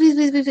 Right. oh, please, please,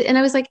 please, please. And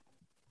I was like,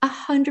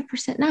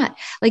 100% not.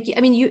 Like,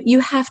 I mean, you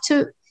have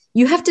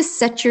to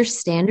set your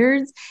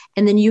standards,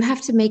 and then you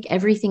have to make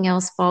everything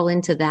else fall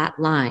into that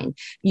line.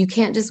 You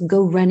can't just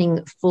go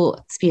running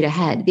full speed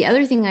ahead. The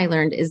other thing I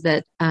learned is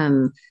that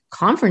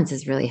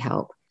conferences really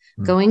help.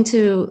 Going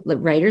to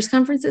writers'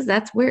 conferences,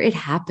 that's where it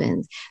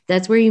happens.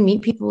 That's where you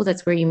meet people.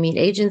 That's where you meet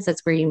agents.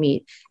 That's where you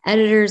meet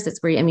editors. That's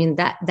where I mean,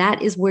 that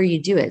is where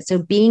you do it.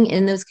 So being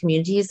in those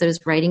communities, those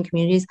writing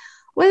communities,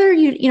 whether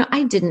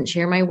I didn't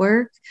share my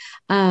work,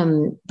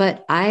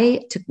 but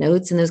I took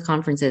notes in those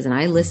conferences, and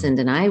I listened,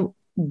 and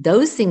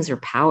those things are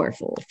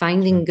powerful.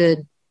 Finding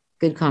good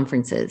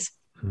conferences.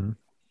 Mm-hmm.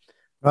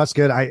 Well, that's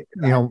good.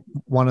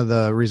 One of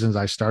the reasons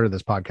I started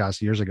this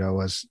podcast years ago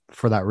was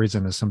for that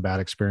reason, is some bad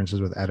experiences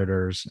with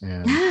editors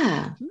and,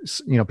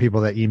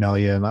 people that email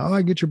you and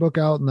I get your book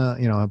out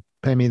and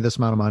pay me this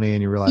amount of money.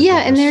 And you realize,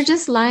 and they're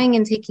just lying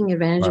and taking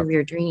advantage of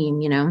your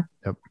dream, Yep.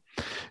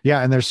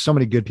 Yeah. And there's so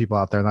many good people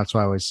out there. And that's why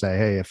I always say,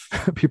 hey, if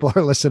people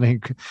are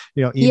listening,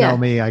 email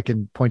me, I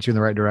can point you in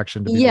the right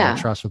direction to people I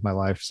trust with my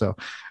life. So,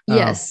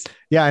 yes.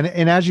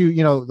 And as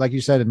like you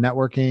said, in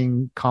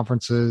networking,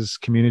 conferences,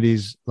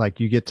 communities, like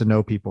you get to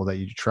know people that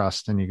you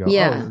trust and you go,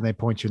 and they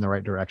point you in the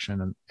right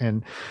direction.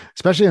 And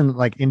especially in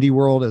like indie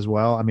world as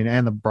well. I mean,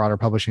 and the broader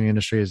publishing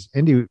industry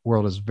indie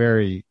world is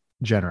very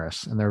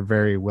generous, and they're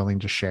very willing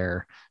to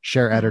share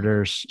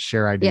editors,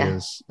 share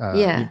ideas,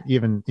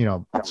 even,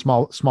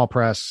 small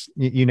press,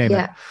 you name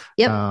it.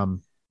 Yep.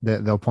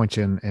 They'll point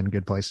you in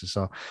good places.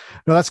 So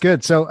no, that's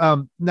good.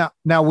 So,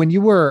 now when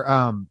you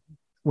were,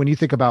 when you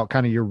think about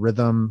kind of your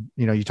rhythm,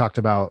 you talked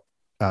about,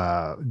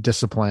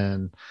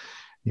 discipline,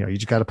 you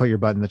just got to put your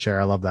butt in the chair.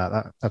 I love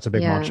that. That's a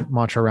big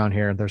mantra around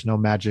here. There's no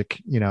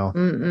magic,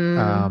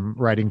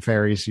 writing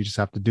fairies. You just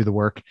have to do the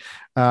work.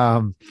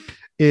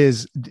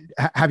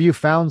 Have you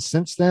found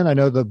since then? I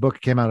know the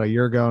book came out a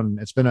year ago and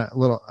it's been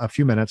a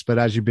few minutes, but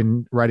as you've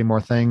been writing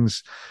more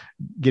things,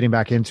 getting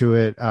back into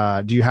it,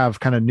 do you have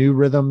kind of new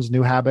rhythms,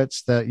 new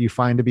habits that you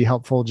find to be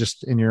helpful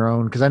just in your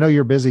own? Cause I know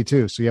you're busy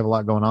too. So you have a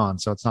lot going on.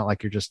 So it's not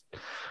like you're just,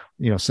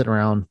 sitting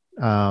around.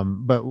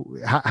 But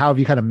how have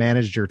you kind of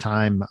managed your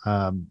time,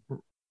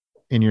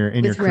 in your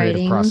creative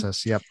writing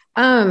process? Yep.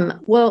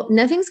 Well,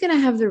 nothing's going to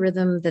have the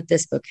rhythm that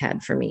this book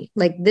had for me.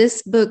 Like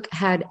this book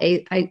had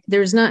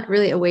there's not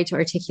really a way to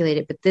articulate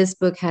it, but this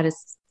book had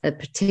a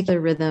particular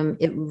rhythm.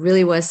 It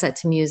really was set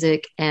to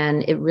music,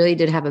 and it really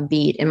did have a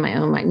beat in my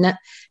own mind.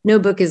 No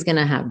book is going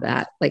to have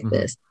that like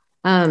this.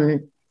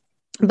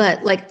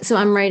 But so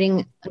I'm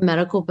writing a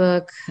medical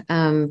book,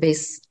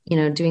 based,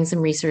 doing some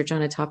research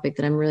on a topic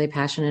that I'm really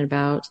passionate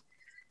about.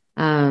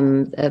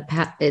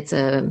 It's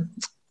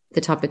the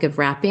topic of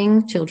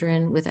wrapping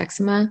children with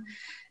eczema.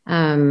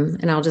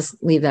 And I'll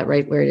just leave that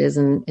right where it is.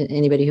 And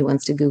anybody who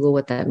wants to Google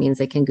what that means,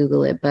 they can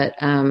Google it. But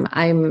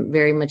I'm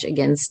very much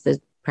against the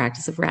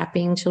practice of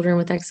wrapping children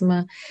with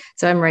eczema.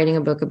 So I'm writing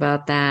a book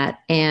about that.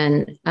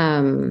 And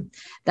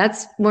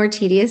that's more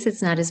tedious.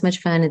 It's not as much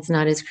fun. It's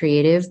not as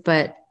creative.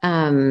 But,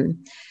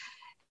 finding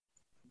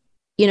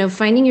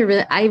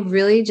I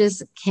really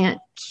just can't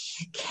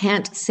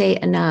say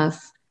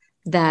enough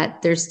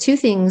that there's two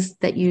things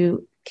that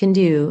you can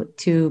do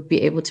to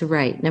be able to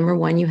write. Number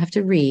one, you have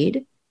to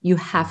read. You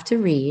have to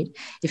read.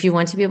 If you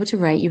want to be able to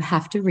write, you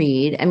have to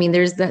read. I mean,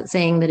 there's that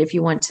saying that if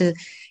you want to,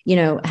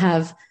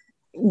 have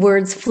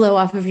words flow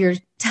off of your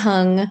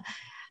tongue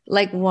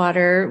like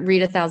water,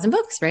 read 1,000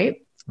 books, right?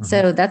 Mm-hmm.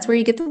 So that's where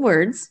you get the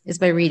words, is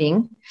by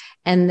reading.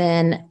 And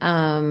then,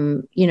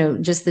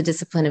 just the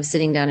discipline of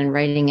sitting down and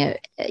writing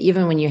it,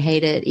 even when you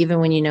hate it, even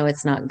when you know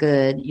it's not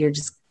good, you're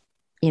just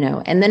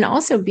and then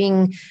also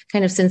being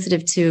kind of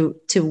sensitive to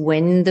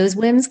when those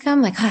whims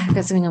come, like, I've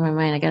got something on my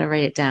mind, I got to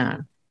write it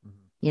down.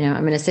 I'm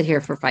going to sit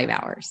here for 5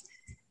 hours.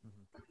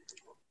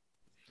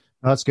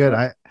 That's good.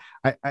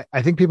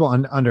 I think people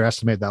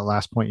underestimate that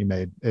last point you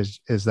made is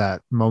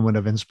that moment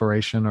of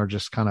inspiration, or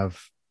just kind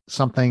of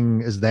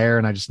something is there.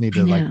 And I just need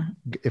to I'm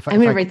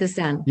going to write this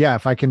down. Yeah.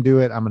 If I can do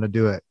it, I'm going to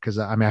do it. Cause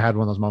I had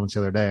one of those moments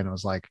the other day, and it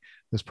was like,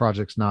 this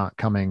project's not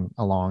coming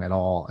along at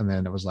all. And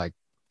then it was like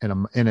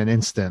in an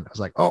instant, I was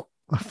like, oh,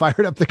 I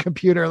fired up the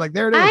computer. Like,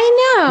 there it is.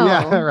 I know.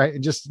 Yeah. Right.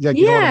 Just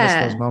you don't want to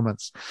miss those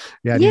moments.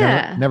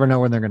 Yeah. You never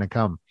know when they're going to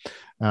come.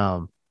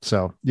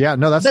 So yeah,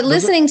 no, but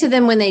listening to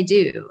them when they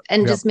do,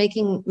 and just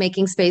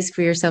making space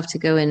for yourself to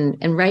go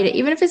and write it,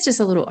 even if it's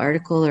just a little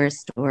article or a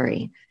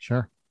story.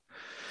 Sure.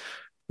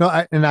 No,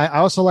 I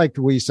also liked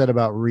what you said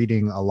about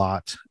reading a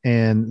lot.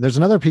 And there's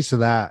another piece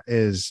of that,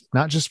 is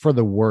not just for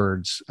the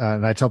words.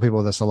 And I tell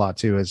people this a lot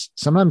too, is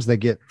sometimes they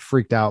get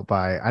freaked out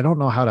by, I don't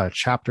know how a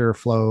chapter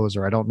flows,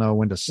 or I don't know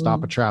when to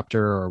stop a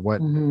chapter, or what,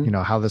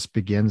 how this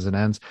begins and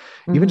ends.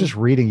 Even just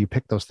reading, you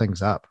pick those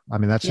things up. I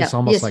mean, that's just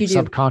almost like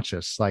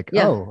subconscious, like,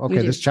 oh,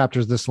 okay, this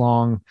chapter's this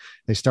long.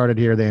 They started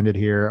here, they ended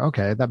here.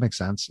 Okay. That makes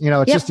sense.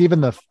 It's just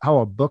even how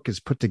a book is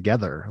put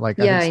together.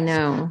 Like, I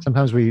know.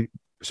 Sometimes we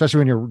especially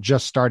when you're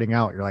just starting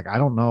out, you're like, I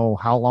don't know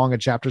how long a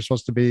chapter is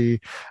supposed to be.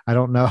 I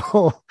don't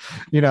know,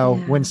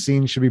 when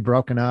scenes should be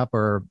broken up,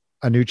 or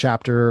a new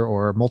chapter,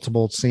 or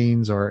multiple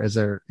scenes, or is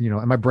there,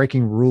 am I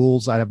breaking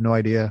rules? I have no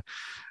idea.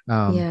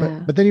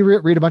 But then you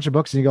read a bunch of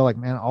books and you go like,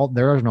 man,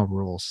 there are no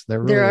rules.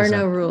 There are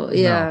no rules.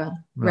 Yeah.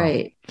 No.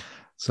 Right.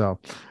 So,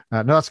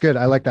 no, that's good.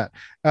 I like that.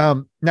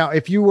 Now,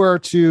 if you were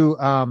to,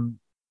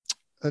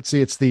 let's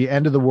see, it's the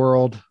end of the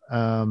world,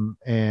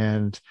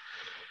 and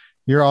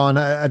you're on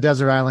a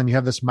desert island, you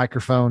have this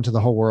microphone to the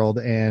whole world,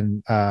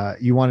 and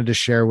you wanted to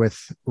share with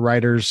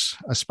writers,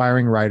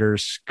 aspiring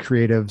writers,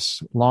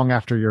 creatives, long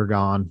after you're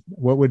gone,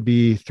 what would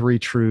be 3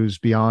 truths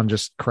beyond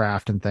just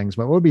craft and things,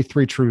 but what would be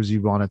 3 truths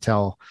you'd want to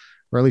tell,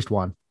 or at least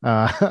one,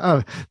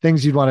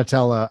 things you'd want to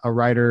tell a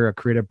writer, a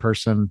creative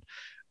person,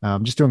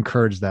 just to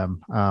encourage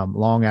them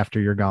long after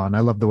you're gone? I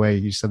love the way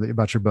you said that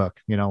about your book.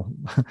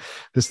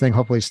 This thing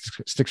hopefully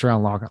sticks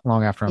around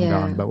long after I'm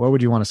gone. But what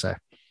would you want to say?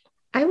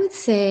 I would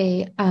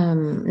say,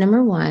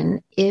 number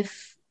one,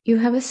 if you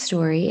have a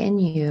story in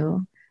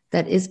you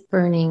that is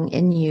burning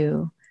in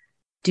you,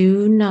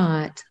 do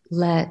not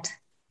let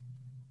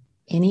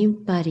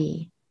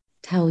anybody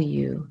tell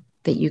you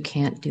that you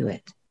can't do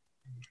it.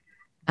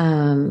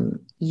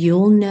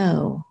 You'll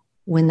know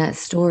when that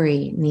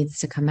story needs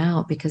to come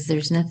out, because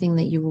there's nothing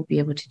that you will be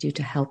able to do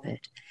to help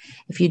it.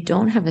 If you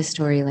don't have a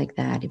story like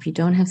that, if you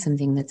don't have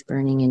something that's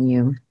burning in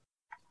you,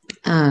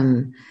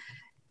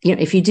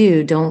 if you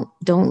do, don't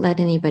let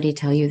anybody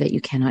tell you that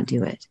you cannot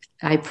do it.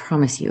 I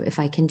promise you, if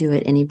I can do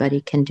it, anybody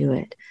can do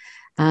it.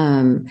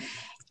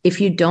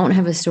 If you don't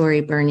have a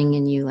story burning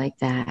in you like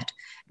that,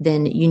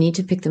 then you need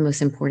to pick the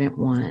most important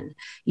one.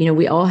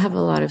 We all have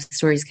a lot of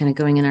stories kind of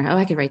going in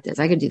I could write this,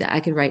 I could do that, I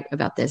could write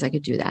about this, I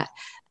could do that.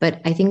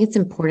 But I think it's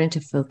important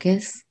to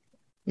focus.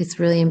 It's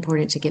really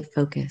important to get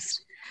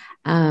focused.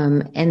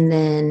 And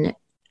then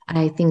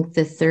I think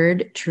the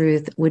third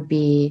truth would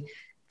be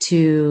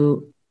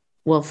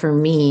for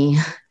me,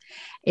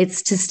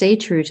 it's to stay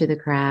true to the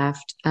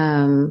craft.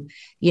 Bring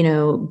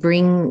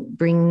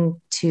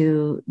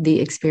to the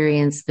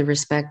experience the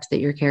respect that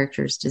your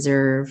characters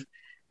deserve.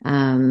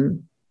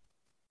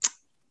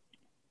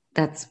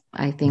 That's,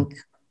 I think,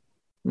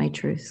 my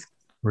truth.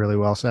 Really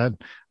well said.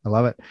 I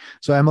love it.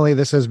 So Emily,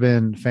 this has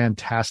been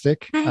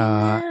fantastic.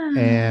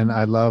 And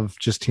I love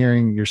just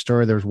hearing your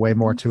story. There's way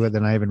more to it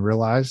than I even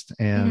realized.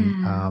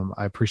 And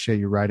I appreciate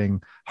you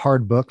writing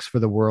hard books for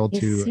the world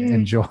to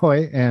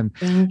enjoy, and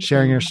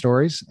sharing your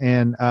stories.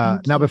 And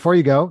now, before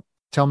you go,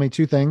 tell me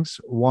 2 things.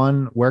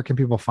 One, where can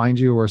people find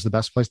you? Where's the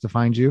best place to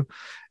find you?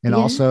 And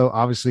also,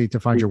 obviously, to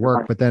find your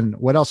work. But then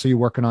what else are you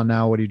working on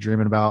now? What are you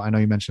dreaming about? I know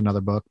you mentioned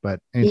another book, but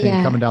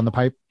anything coming down the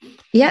pipe?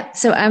 Yep.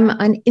 So I'm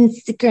on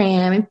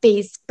Instagram and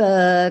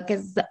Facebook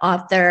as the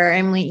author,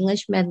 Emily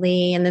English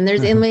Medley. And then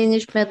there's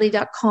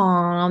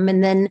EmilyEnglishMedley.com.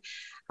 And then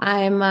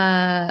I'm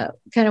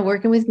kind of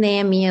working with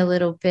NAMI a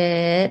little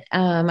bit.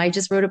 I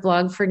just wrote a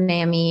blog for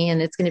NAMI,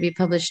 and it's going to be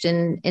published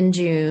in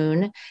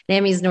June.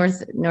 NAMI's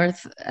North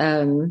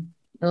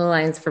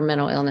Alliance for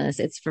Mental Illness.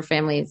 It's for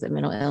families of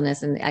mental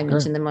illness. And I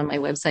mentioned them on my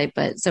website.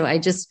 But so I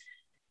just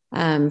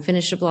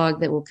finished a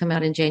blog that will come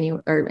out in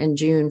January or in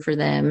June for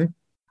them.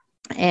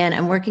 And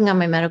I'm working on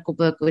my medical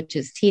book, which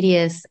is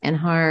tedious and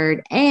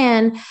hard.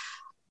 And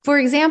for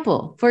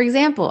example,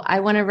 I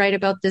want to write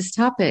about this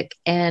topic.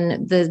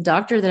 And the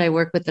doctor that I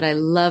work with, that I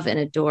love and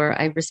adore,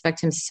 I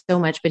respect him so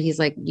much, but he's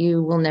like,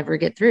 you will never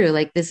get through.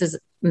 Like, this is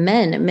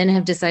men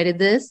have decided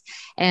this,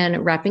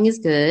 and wrapping is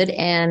good.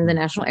 And the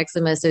National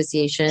Eczema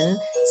Association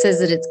says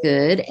that it's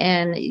good.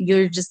 And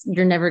you're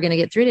never going to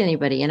get through to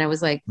anybody. And I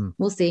was like,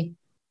 we'll see.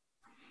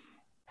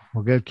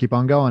 Well, good. Keep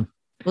on going.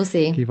 We'll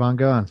see. Keep on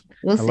going.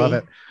 We'll see. I love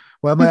it.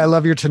 Well, Emily, I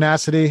love your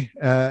tenacity.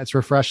 It's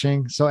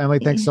refreshing. So Emily,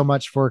 thanks so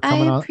much for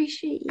coming on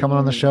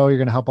the show. You're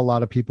going to help a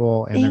lot of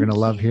people, and they're going to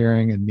love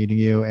hearing and meeting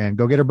you. And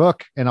go get her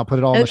book, and I'll put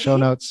it all in the show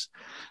notes.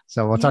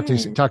 So we'll talk to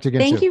you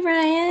again. Thank you,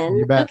 Ryan.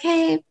 You bet.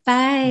 Okay.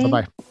 Bye.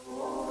 Bye-bye.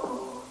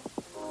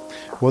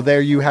 Well,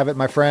 there you have it,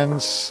 my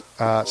friends.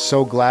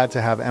 So glad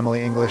to have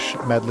Emily English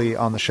Medley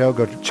on the show.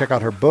 Go check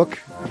out her book.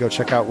 Go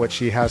check out what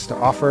she has to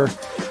offer.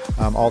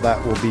 All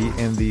that will be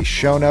in the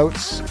show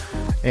notes.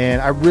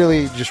 And I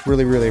really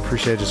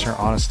appreciate just her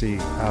honesty,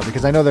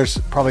 because I know there's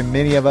probably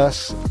many of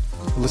us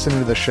listening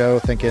to the show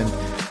thinking,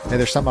 hey,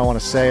 there's something I want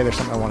to say, there's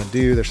something I want to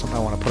do, there's something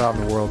I want to put out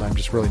in the world. I'm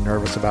just really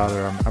nervous about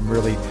it. I'm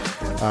really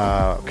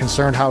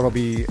concerned how it'll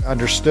be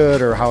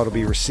understood or how it'll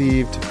be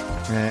received.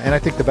 And I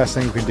think the best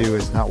thing you can do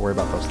is not worry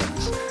about those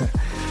things.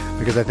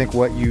 Because I think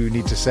what you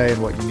need to say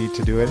and what you need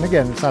to do, and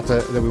again, it's not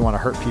that we want to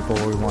hurt people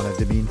or we want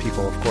to demean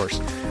people, of course,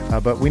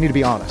 but we need to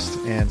be honest.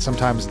 And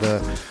sometimes the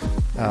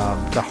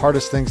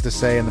hardest things to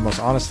say and the most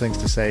honest things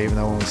to say, even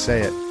though when we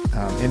say it,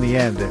 in the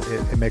end,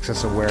 it makes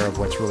us aware of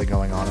what's really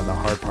going on in the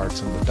hard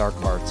parts and the dark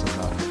parts and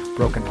the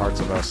broken parts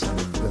of us and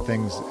the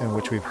things in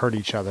which we've hurt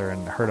each other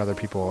and hurt other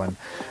people.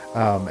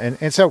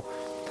 And so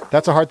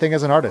that's a hard thing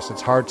as an artist.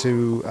 It's hard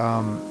to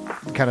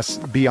kind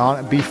of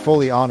be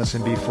fully honest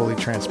and be fully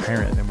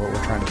transparent in what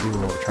we're trying to do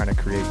and what we're trying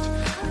to create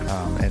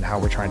and how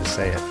we're trying to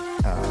say it.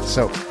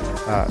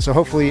 So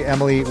hopefully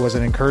Emily was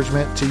an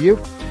encouragement to you.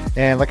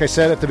 And like I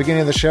said at the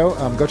beginning of the show,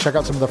 go check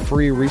out some of the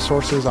free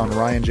resources on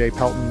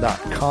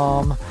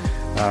ryanjpelton.com.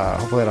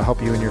 Hopefully that'll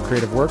help you in your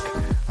creative work.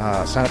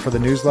 Sign up for the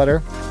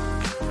newsletter.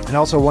 And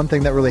also one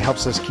thing that really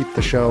helps us keep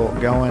the show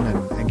going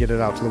and get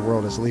it out to the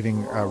world is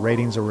leaving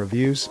ratings or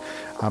reviews.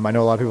 I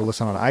know a lot of people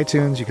listen on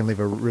iTunes. You can leave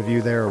a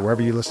review there or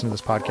wherever you listen to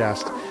this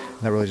podcast.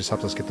 And that really just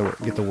helps us get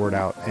the word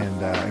out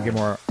and get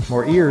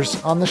more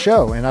ears on the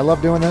show. And I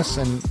love doing this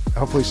and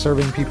hopefully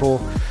serving people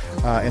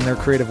in their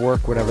creative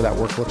work, whatever that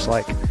work looks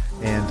like.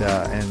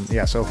 And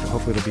yeah, so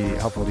hopefully it'll be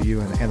helpful to you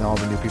and all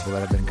the new people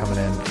that have been coming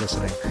in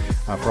listening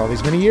for all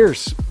these many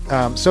years.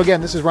 So again,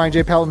 this is Ryan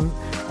J. Pelton.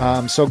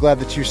 I'm so glad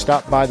that you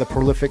stopped by the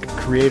Prolific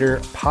Creator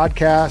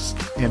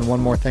Podcast. And one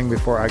more thing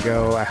before I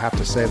go, I have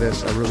to say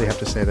this, I really have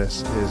to say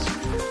this,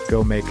 is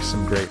go make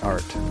some great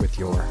art with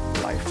your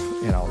life.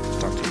 And I'll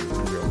talk to you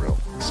real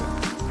soon.